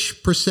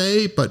faddish per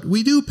se, but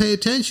we do pay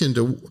attention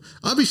to,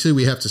 obviously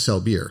we have to sell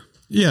beer.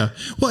 Yeah.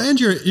 Well, and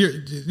you're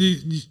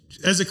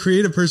as a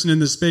creative person in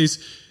this space,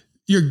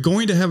 you're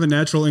going to have a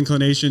natural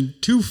inclination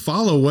to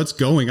follow what's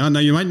going on.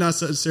 Now, you might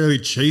not necessarily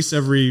chase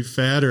every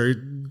fad or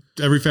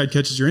every fad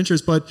catches your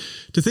interest, but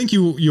to think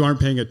you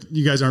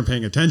guys aren't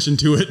paying attention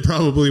to it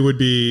probably would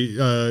be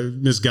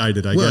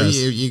misguided, I guess. Well,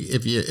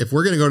 if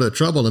we're going to go to the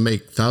trouble to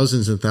make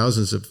thousands and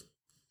thousands of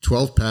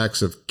 12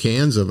 packs of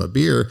cans of a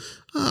beer,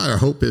 our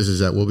hope is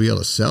that we'll be able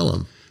to sell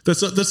them. That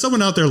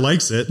someone out there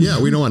likes it. Yeah,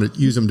 we don't want to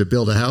use them to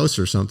build a house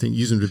or something,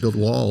 use them to build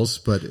walls,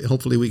 but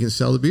hopefully we can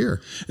sell the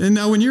beer. And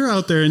now when you're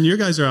out there and you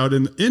guys are out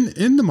in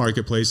the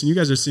marketplace and you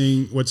guys are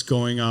seeing what's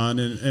going on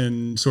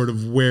and sort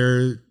of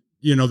where,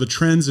 the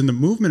trends and the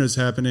movement is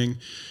happening,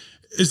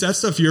 is that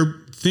stuff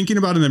you're thinking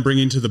about and then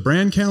bringing to the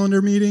brand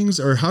calendar meetings?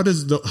 Or how do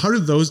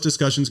those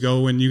discussions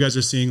go when you guys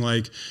are seeing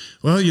like,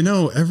 well,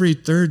 every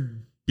third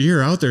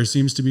beer out there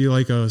seems to be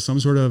like some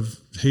sort of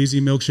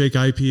hazy milkshake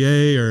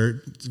IPA,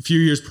 or a few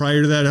years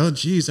prior to that, oh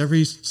geez,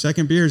 every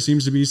second beer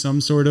seems to be some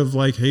sort of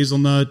like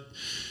hazelnut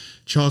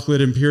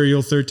chocolate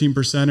imperial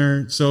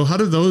 13%er. So how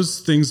do those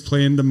things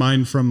play into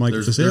mind from like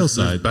the sales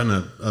side? There's been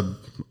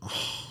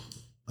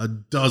a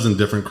dozen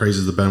different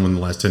crazes have been in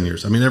the last 10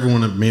 years. I mean,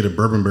 everyone had made a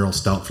bourbon barrel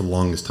stout for the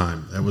longest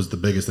time. That was the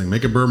biggest thing.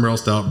 Make a bourbon barrel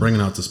stout, bring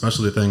it out. It's a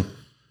specialty thing.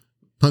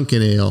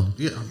 Pumpkin ale.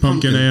 Yeah,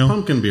 pumpkin ale.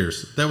 Pumpkin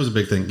beers. That was a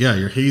big thing. Yeah,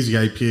 your hazy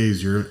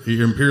IPAs, your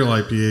imperial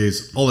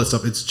IPAs, all that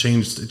stuff. It's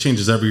changed. It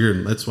changes every year,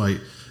 and that's why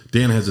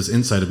Dan has this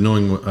insight of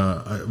knowing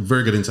a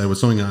very good insight of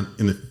what's going on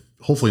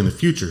hopefully in the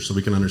future, so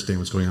we can understand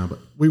what's going on. But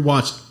we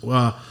watched.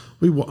 I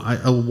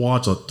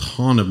watch a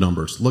ton of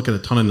numbers. Look at a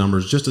ton of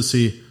numbers just to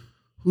see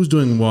who's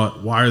doing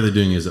what. Why are they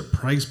doing? Is it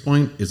price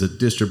point? Is it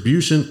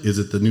distribution? Is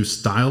it the new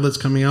style that's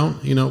coming out?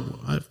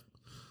 I've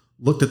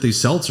looked at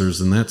these seltzers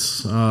and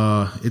that's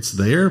it's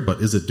there,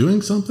 but is it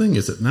doing something?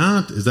 Is it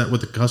not? Is that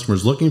what the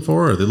customer's looking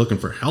for? Are they looking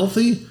for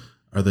healthy?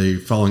 Are they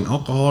following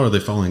alcohol? Are they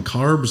following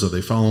carbs? Are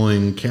they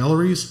following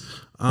calories?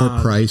 Or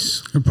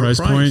price. Or price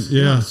point,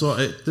 yeah. So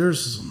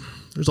there's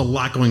a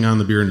lot going on in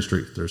the beer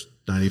industry. There's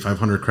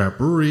 9,500 craft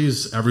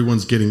breweries.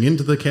 Everyone's getting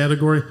into the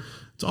category.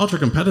 It's ultra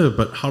competitive,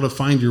 but how to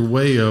find your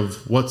way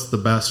of what's the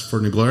best for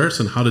New Glarus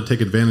and how to take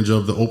advantage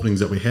of the openings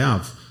that we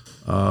have.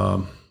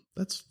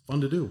 That's fun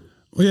to do.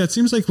 Well, yeah, it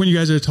seems like when you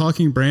guys are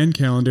talking brand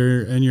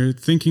calendar and you're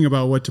thinking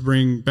about what to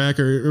bring back,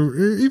 or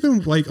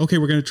even like, okay,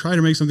 we're going to try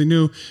to make something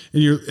new,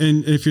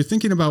 and if you're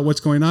thinking about what's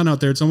going on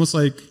out there, it's almost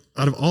like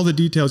out of all the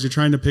details, you're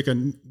trying to pick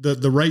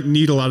the right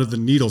needle out of the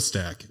needle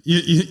stack.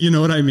 You know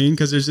what I mean?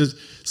 Because there's just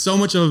so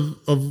much of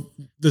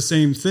the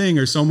same thing,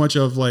 or so much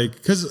of like,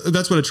 because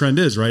that's what a trend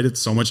is, right?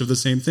 It's so much of the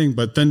same thing,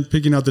 but then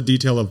picking out the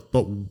detail of,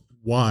 but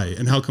why,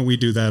 and how can we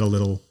do that a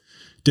little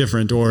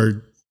different,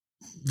 or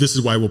this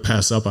is why we'll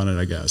pass up on it,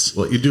 I guess.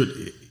 Well, you do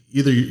it,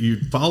 either you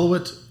follow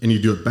it and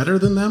you do it better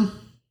than them.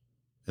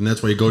 And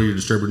that's why you go to your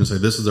distributor and say,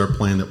 this is our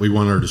plan, that we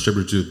want our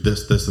distributor to do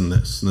this, this, and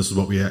this. And this is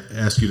what we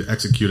ask you to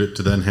execute it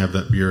to then have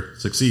that beer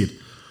succeed.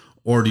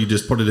 Or do you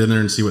just put it in there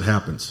and see what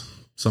happens?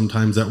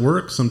 Sometimes that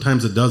works.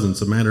 Sometimes it doesn't.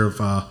 It's a matter of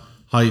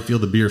how you feel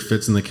the beer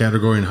fits in the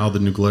category and how the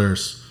New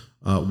Glarus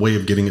way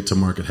of getting it to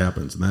market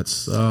happens. And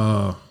that's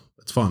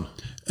fun.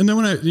 And then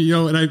when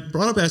I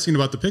brought up asking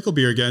about the pickle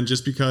beer again,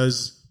 just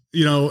because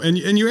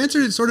and you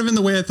answered it sort of in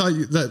the way I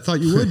thought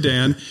you would,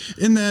 Dan,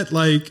 in that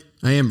like,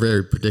 I am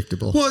very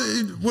predictable. Well,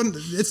 when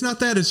it's not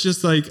that, it's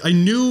just like, I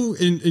knew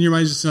in your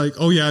mind, just like,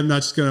 oh yeah, I'm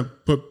not just going to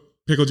put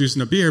pickle juice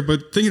in a beer,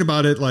 but thinking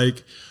about it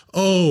like,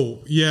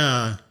 oh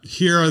yeah,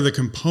 here are the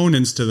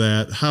components to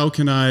that. How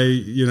can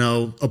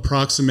I,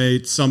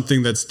 approximate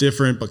something that's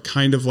different, but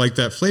kind of like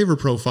that flavor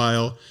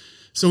profile?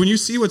 So when you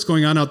see what's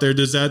going on out there,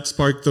 does that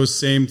spark those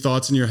same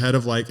thoughts in your head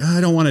of like,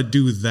 I don't want to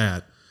do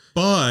that,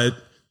 but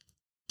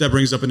that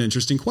brings up an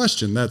interesting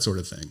question, that sort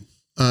of thing?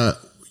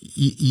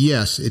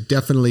 Yes, it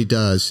definitely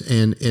does.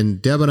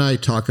 And Deb and I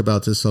talk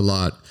about this a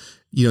lot.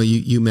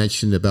 You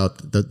mentioned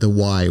about the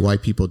why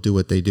people do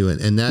what they do.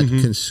 And that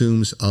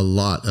consumes a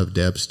lot of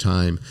Deb's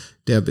time.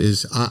 Deb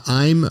is,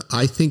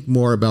 I think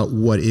more about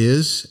what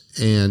is,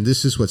 and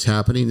this is what's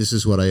happening. This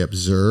is what I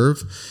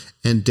observe.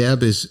 And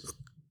Deb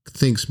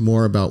thinks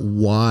more about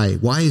why.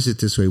 Why is it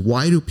this way?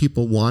 Why do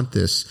people want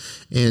this?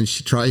 And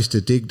she tries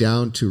to dig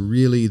down to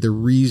really the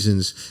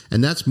reasons.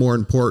 And that's more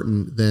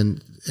important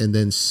than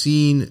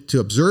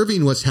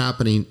observing what's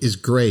happening is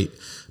great.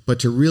 But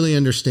to really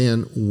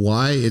understand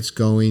why it's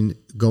going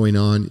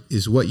on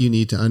is what you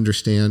need to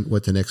understand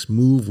what the next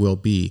move will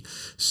be.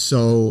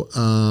 So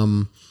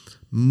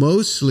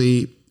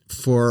mostly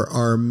for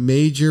our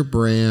major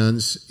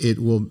brands, it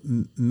will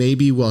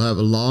we'll have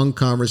long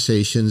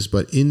conversations,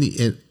 but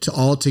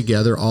all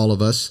together, all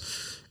of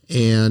us.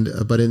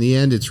 But in the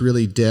end, it's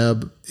really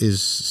Deb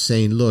is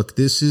saying, look,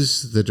 this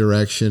is the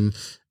direction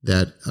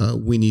that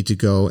we need to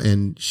go.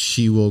 And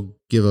she will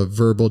give a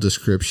verbal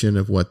description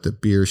of what the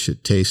beer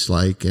should taste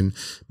like, and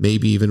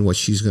maybe even what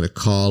she's going to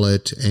call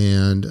it,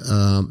 and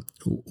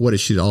what it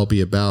should all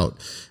be about.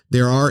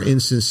 There are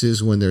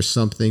instances when there's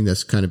something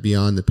that's kind of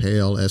beyond the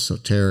pale,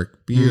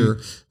 esoteric beer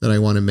that I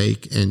want to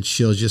make, and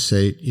she'll just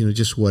say,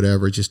 just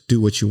whatever, just do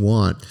what you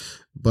want.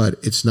 But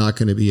it's not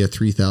going to be a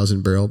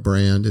 3,000 barrel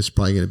brand. It's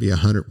probably going to be a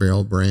 100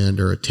 barrel brand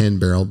or a 10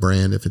 barrel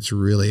brand if it's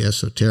really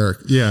esoteric.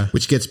 Yeah.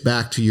 Which gets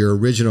back to your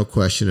original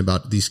question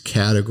about these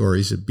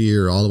categories of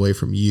beer, all the way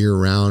from year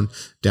round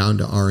down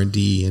to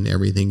R&D and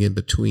everything in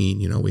between.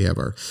 We have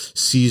our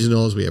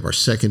seasonals, we have our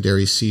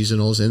secondary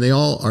seasonals, and they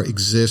all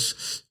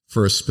exist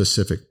for a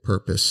specific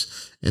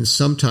purpose. And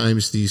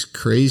sometimes these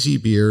crazy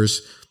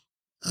beers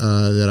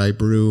that I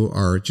brew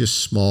are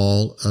just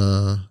small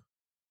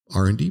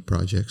R&D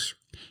projects.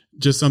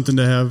 Just something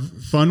to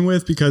have fun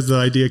with because the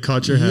idea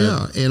caught your head.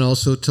 Yeah, and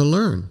also to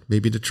learn,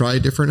 maybe to try a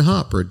different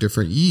hop or a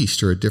different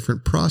yeast or a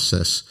different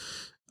process.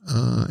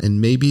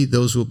 And maybe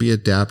those will be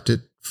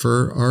adapted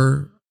for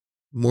our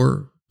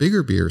more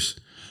bigger beers.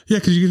 Yeah,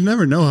 because you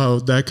never know how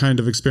that kind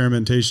of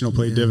experimentation will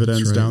play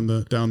dividends down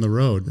the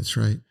road. That's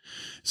right.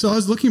 So I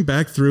was looking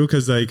back through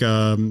because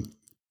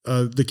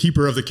the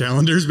keeper of the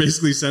calendars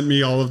basically sent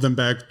me all of them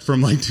back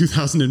from like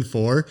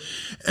 2004.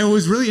 And it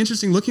was really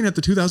interesting looking at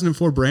the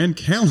 2004 brand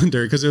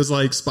calendar because it was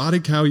like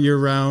Spotted Cow year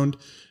round,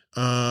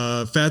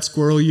 Fat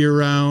Squirrel year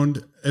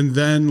round. And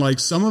then like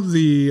some of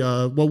the,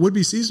 what would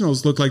be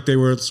seasonals looked like they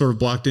were sort of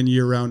blocked in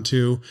year round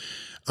too.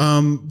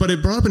 But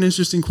it brought up an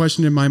interesting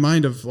question in my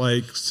mind of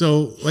like,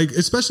 so like,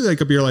 especially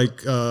like a beer like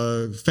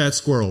Fat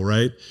Squirrel,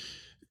 right?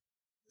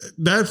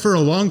 That for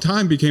a long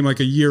time became like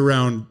a year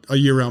round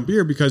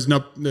beer because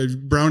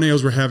brown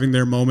ales were having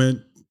their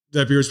moment.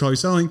 That beer was probably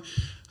selling.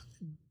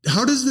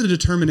 How does the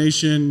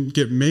determination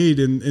get made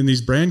in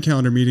these brand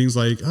calendar meetings?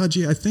 Like, oh,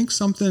 gee, I think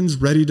something's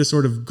ready to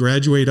sort of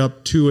graduate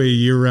up to a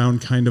year round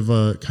kind of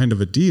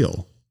a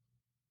deal.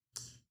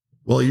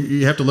 Well,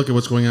 you have to look at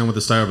what's going on with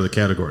the style of the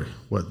category.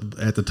 What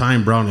at the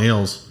time, brown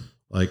ales,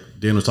 like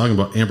Dan was talking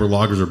about, amber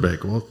lagers are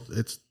big. Well,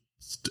 it's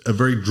a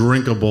very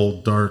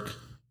drinkable, dark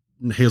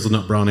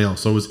hazelnut brown ale.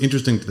 So it was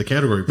interesting to the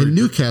category. And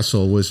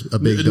Newcastle was a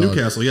big dog.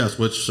 Newcastle, yes,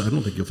 which I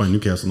don't think you'll find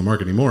Newcastle in the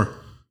market anymore.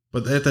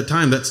 But at that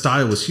time, that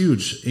style was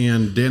huge.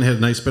 And Dan had a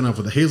nice spin-off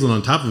with the hazelnut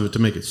on top of it to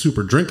make it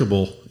super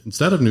drinkable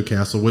instead of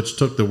Newcastle, which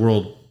took the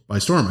world by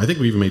storm. I think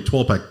we even made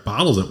 12-pack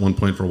bottles at one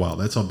point for a while.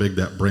 That's how big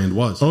that brand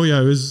was. Oh, yeah.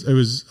 It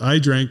was. I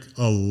drank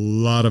a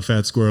lot of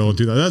Fat Squirrel in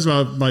 2000. That's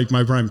about like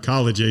my prime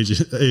college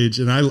age.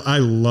 And I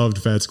loved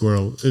Fat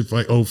Squirrel. It's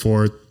like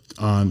 04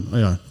 on.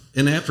 Yeah.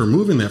 And after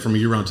moving that from a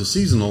year-round to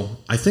seasonal,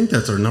 I think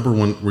that's our number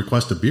one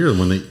requested beer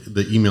when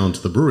they email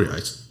into the brewery.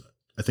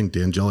 I think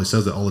Dan Jelly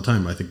says that all the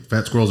time. I think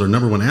Fat Squirrel's our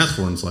number one ask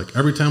for, and it's like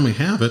every time we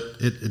have it,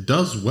 it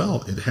does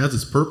well. It has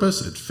its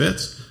purpose. It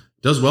fits.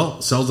 Does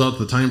well. Sells out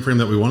the time frame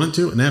that we want it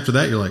to. And after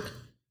that, you're like,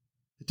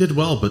 it did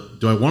well, but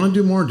do I want to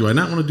do more? Do I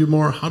not want to do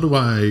more? How do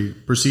I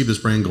perceive this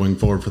brand going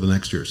forward for the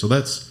next year? So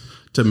that's,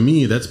 to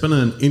me, that's been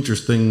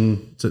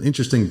it's an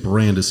interesting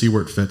brand to see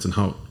where it fits and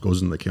how it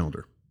goes into the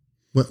calendar.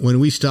 When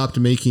we stopped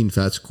making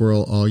Fat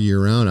Squirrel all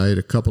year round, I had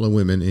a couple of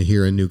women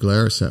here in New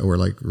Glarus that were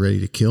like ready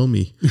to kill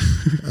me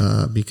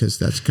because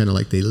that's kind of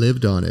like they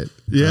lived on it.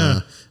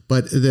 Yeah.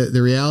 But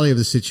the reality of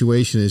the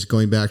situation is,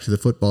 going back to the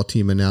football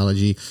team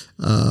analogy,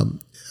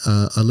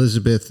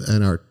 Elizabeth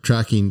and our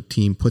tracking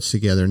team puts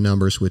together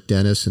numbers with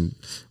Dennis, and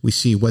we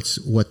see what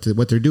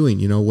they're doing.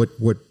 You know,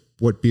 what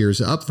what beer is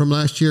up from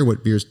last year,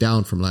 what beer is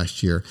down from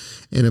last year.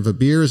 And if a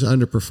beer is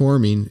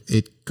underperforming,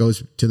 it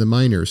goes to the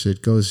minors.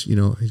 It goes,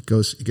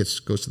 goes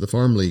to the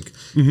farm league,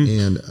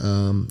 and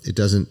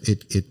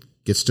it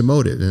gets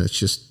demoted, and it's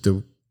just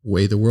the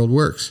way the world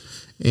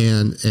works.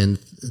 And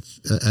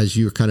as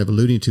you're kind of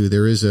alluding to,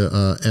 there is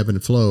a ebb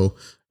and flow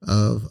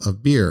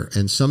of beer,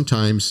 and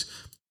sometimes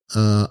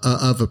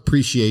of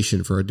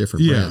appreciation for a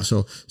different brand.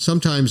 So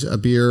sometimes a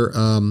beer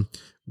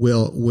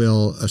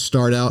will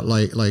start out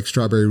like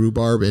strawberry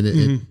rhubarb,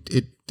 and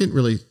it didn't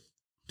really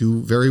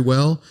do very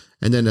well.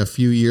 And then a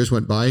few years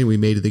went by and we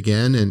made it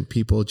again and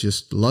people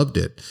just loved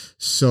it.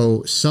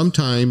 So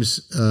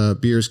sometimes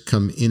beers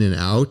come in and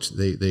out.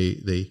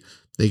 They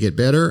get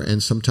better,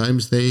 and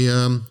sometimes they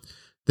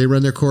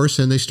run their course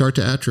and they start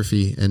to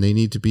atrophy and they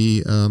need to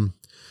be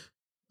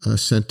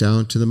sent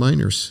down to the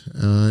minors.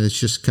 It's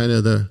just kind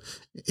of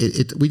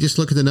we just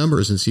look at the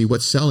numbers and see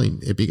what's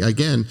selling.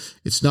 Again,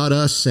 it's not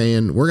us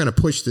saying we're going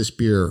to push this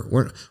beer.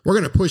 We're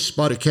going to push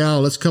Spotted Cow.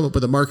 Let's come up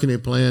with a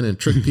marketing plan and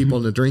trick people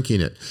into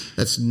drinking it.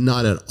 That's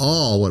not at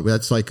all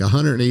that's like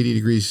 180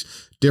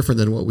 degrees different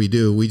than what we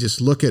do. We just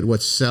look at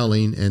what's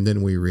selling and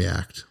then we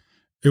react.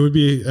 It would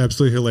be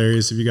absolutely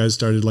hilarious if you guys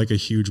started like a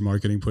huge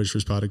marketing push for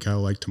Spotted Cow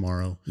like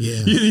tomorrow.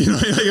 Yeah.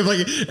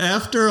 Like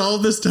after all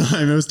this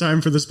time, it was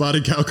time for the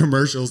Spotted Cow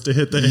commercials to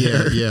hit the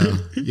air.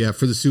 Yeah,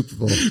 for the Super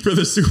Bowl. For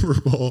the Super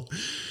Bowl.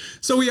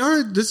 So we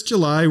are, this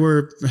July,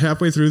 we're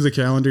halfway through the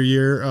calendar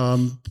year,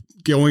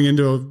 going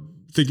into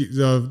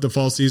the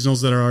fall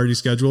seasonals that are already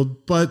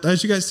scheduled. But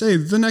as you guys say,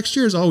 the next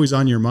year is always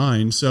on your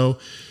mind. So,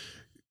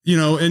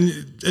 and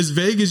as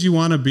vague as you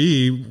want to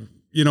be,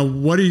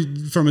 what do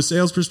you, from a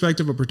sales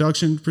perspective, a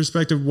production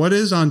perspective, what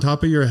is on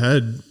top of your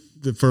head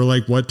for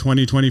like what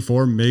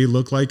 2024 may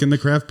look like in the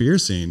craft beer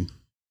scene?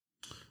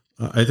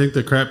 I think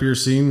the craft beer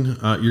scene,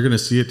 you're going to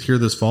see it here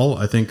this fall.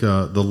 I think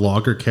the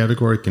lager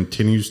category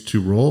continues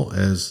to roll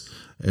as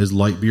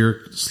light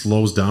beer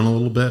slows down a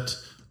little bit.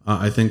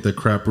 I think the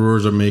craft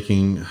brewers are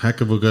making heck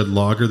of a good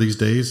lager these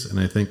days, and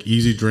I think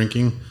easy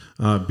drinking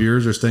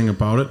beers are staying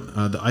about it.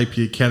 The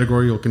IPA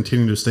category will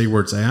continue to stay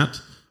where it's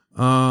at.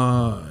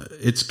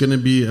 It's going to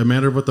be a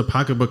matter of what the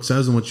pocketbook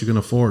says and what you can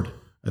afford.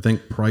 I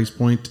think price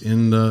point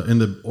in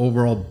the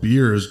overall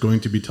beer is going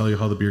to tell you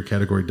how the beer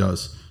category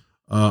does.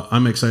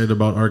 I'm excited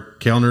about our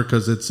calendar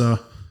because it's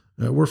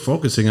we're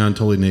focusing on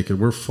Totally Naked.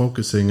 We're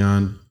focusing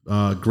on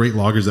great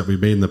lagers that we've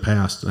made in the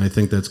past, and I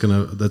think that's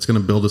gonna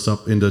build us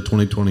up into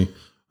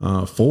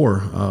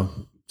 2024.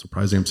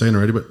 Surprising I'm saying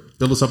already, but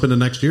build us up into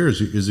next year as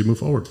you move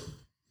forward.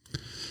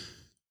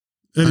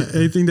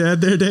 Anything to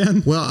add there,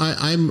 Dan?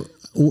 Well,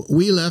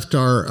 we left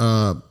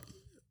our,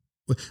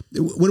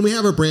 when we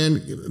have our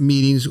brand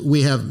meetings,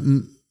 we have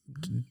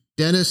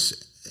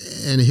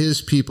Dennis and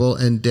his people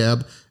and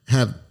Deb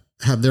have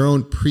their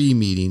own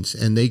pre-meetings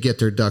and they get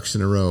their ducks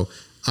in a row.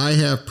 I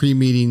have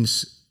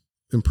pre-meetings,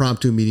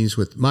 impromptu meetings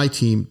with my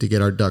team to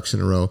get our ducks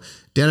in a row.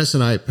 Dennis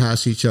and I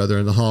pass each other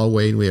in the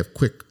hallway and we have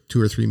quick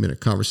 2 or 3 minute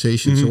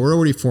conversations. So we're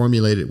already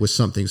formulated with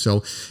something.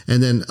 So,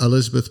 and then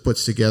Elizabeth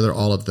puts together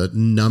all of the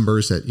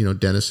numbers that,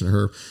 Dennis and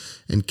her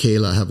and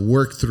Kayla have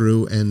worked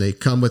through, and they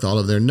come with all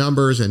of their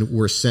numbers, and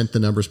we're sent the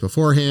numbers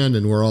beforehand,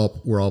 and we're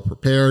all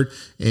prepared.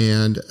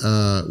 And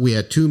we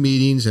had 2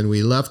 meetings, and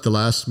we left the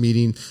last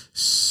meeting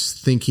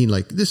thinking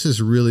like, this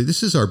is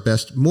our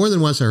best. More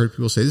than once I heard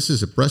people say this is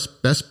the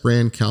best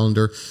brand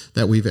calendar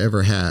that we've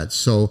ever had.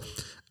 So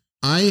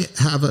I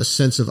have a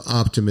sense of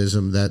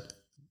optimism that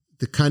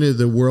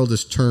the world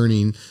is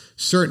turning.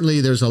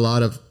 Certainly there's a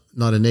lot of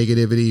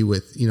negativity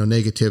with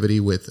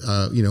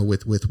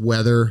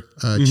weather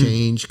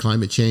change,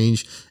 climate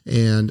change,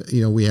 and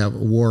we have a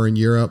war in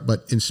Europe.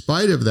 But in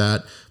spite of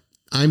that,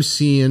 I'm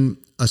seeing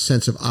a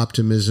sense of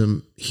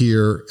optimism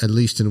here, at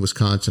least in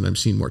Wisconsin. I'm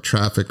seeing more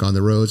traffic on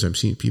the roads. I'm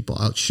seeing people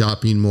out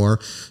shopping more.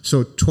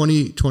 So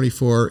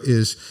 2024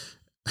 is,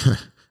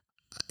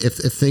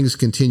 if things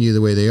continue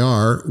the way they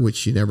are,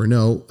 which you never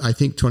know, I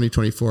think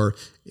 2024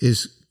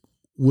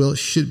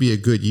 should be a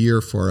good year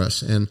for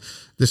us. And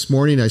this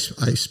morning, I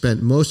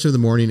spent most of the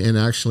morning and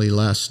actually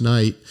last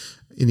night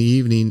in the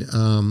evening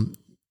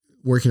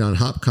working on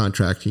hop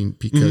contracting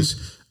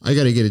because I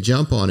got to get a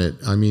jump on it.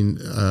 I mean,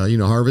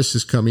 harvest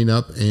is coming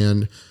up,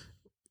 and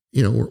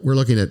we're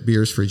looking at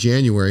beers for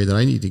January that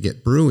I need to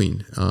get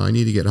brewing. I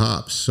need to get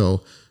hops.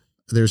 So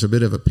there's a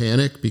bit of a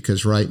panic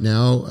because right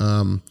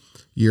now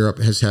Europe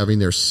is having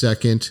their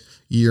second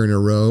year in a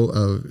row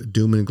of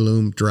doom and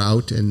gloom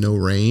drought and no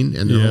rain,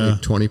 and they're only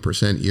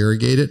 20%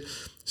 irrigated.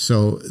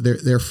 So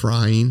they're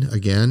frying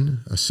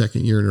again, a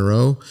second year in a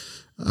row.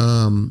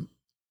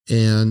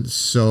 And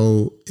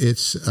so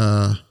it's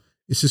a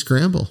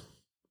scramble.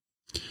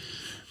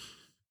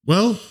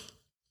 Well,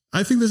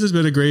 I think this has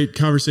been a great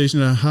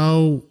conversation on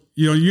how,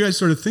 you guys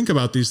sort of think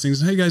about these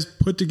things and how you guys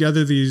put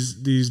together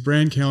these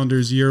brand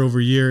calendars year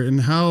over year, and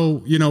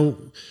how,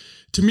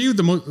 to me,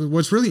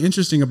 what's really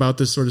interesting about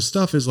this sort of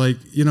stuff is like,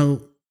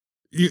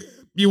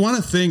 you want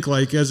to think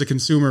like as a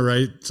consumer,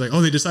 right? It's like,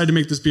 oh, they decided to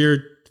make this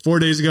beer 4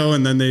 days ago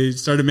and then they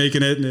started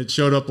making it and it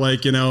showed up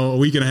like, a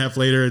week and a half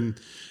later. And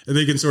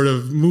they can sort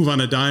of move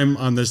on a dime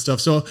on this stuff.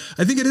 So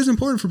I think it is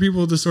important for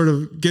people to sort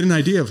of get an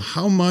idea of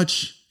how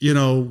much,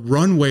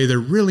 runway there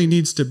really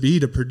needs to be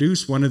to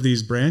produce one of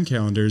these brand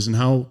calendars and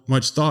how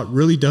much thought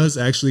really does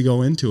actually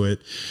go into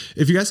it.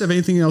 If you guys have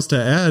anything else to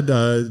add,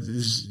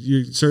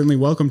 you're certainly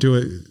welcome to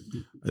it.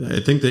 I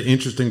think the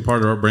interesting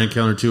part of our brand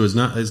calendar too is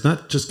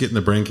not just getting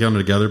the brand calendar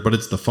together, but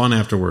it's the fun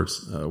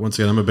afterwards. Once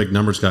again, I'm a big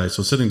numbers guy,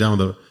 so sitting down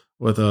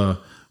with a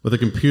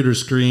computer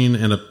screen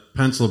and a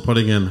pencil,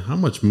 putting in how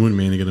much Moon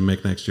Man are you going to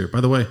make next year.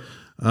 By the way,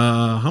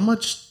 how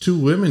much Two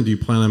Women do you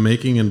plan on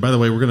making? And by the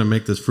way, we're going to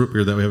make this fruit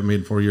beer that we haven't made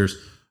in 4 years.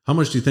 How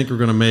much do you think we're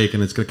going to make?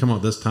 And it's going to come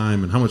out this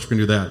time. And how much we're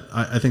going to do that?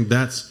 I think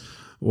that's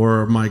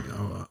where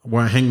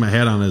I hang my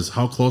hat on is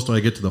how close do I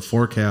get to the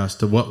forecast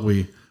to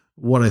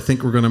what I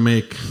think we're going to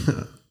make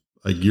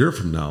a year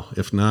from now,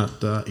 if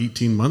not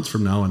 18 months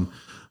from now. And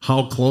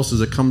how close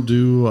does it come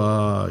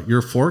to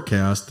your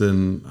forecast,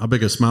 and how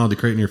big a smile do you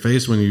create in your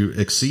face when you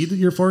exceed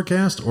your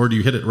forecast, or do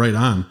you hit it right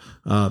on?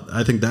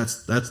 I think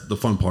that's the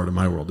fun part of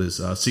my world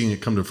is seeing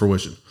it come to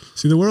fruition.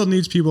 See, the world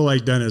needs people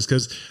like Dennis,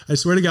 because I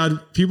swear to God,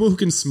 people who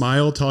can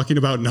smile talking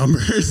about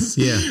numbers.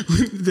 Yeah,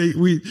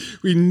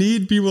 we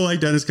need people like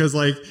Dennis, because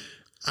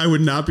I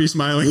would not be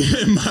smiling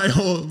in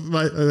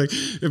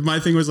if my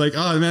thing was like,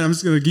 oh man, I'm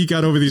just going to geek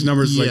out over these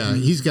numbers. Yeah,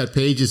 he's got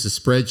pages of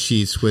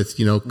spreadsheets with,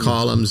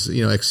 columns,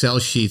 Excel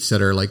sheets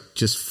that are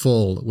just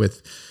full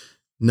with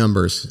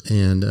numbers,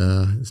 and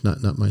it's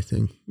not my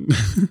thing.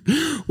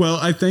 Well,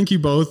 I thank you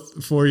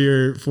both for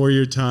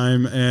your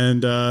time,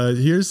 and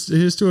here's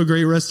to a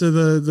great rest of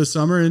the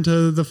summer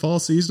into the fall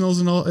seasonals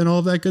and all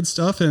of that good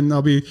stuff. And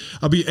I'll be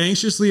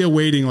anxiously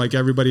awaiting, like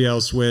everybody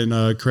else,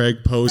 when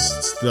Craig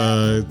posts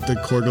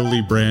the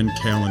quarterly brand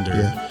calendar.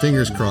 Yeah,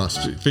 fingers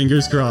crossed.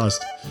 Fingers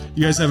crossed.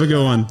 You guys have a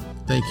good one.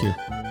 Thank you.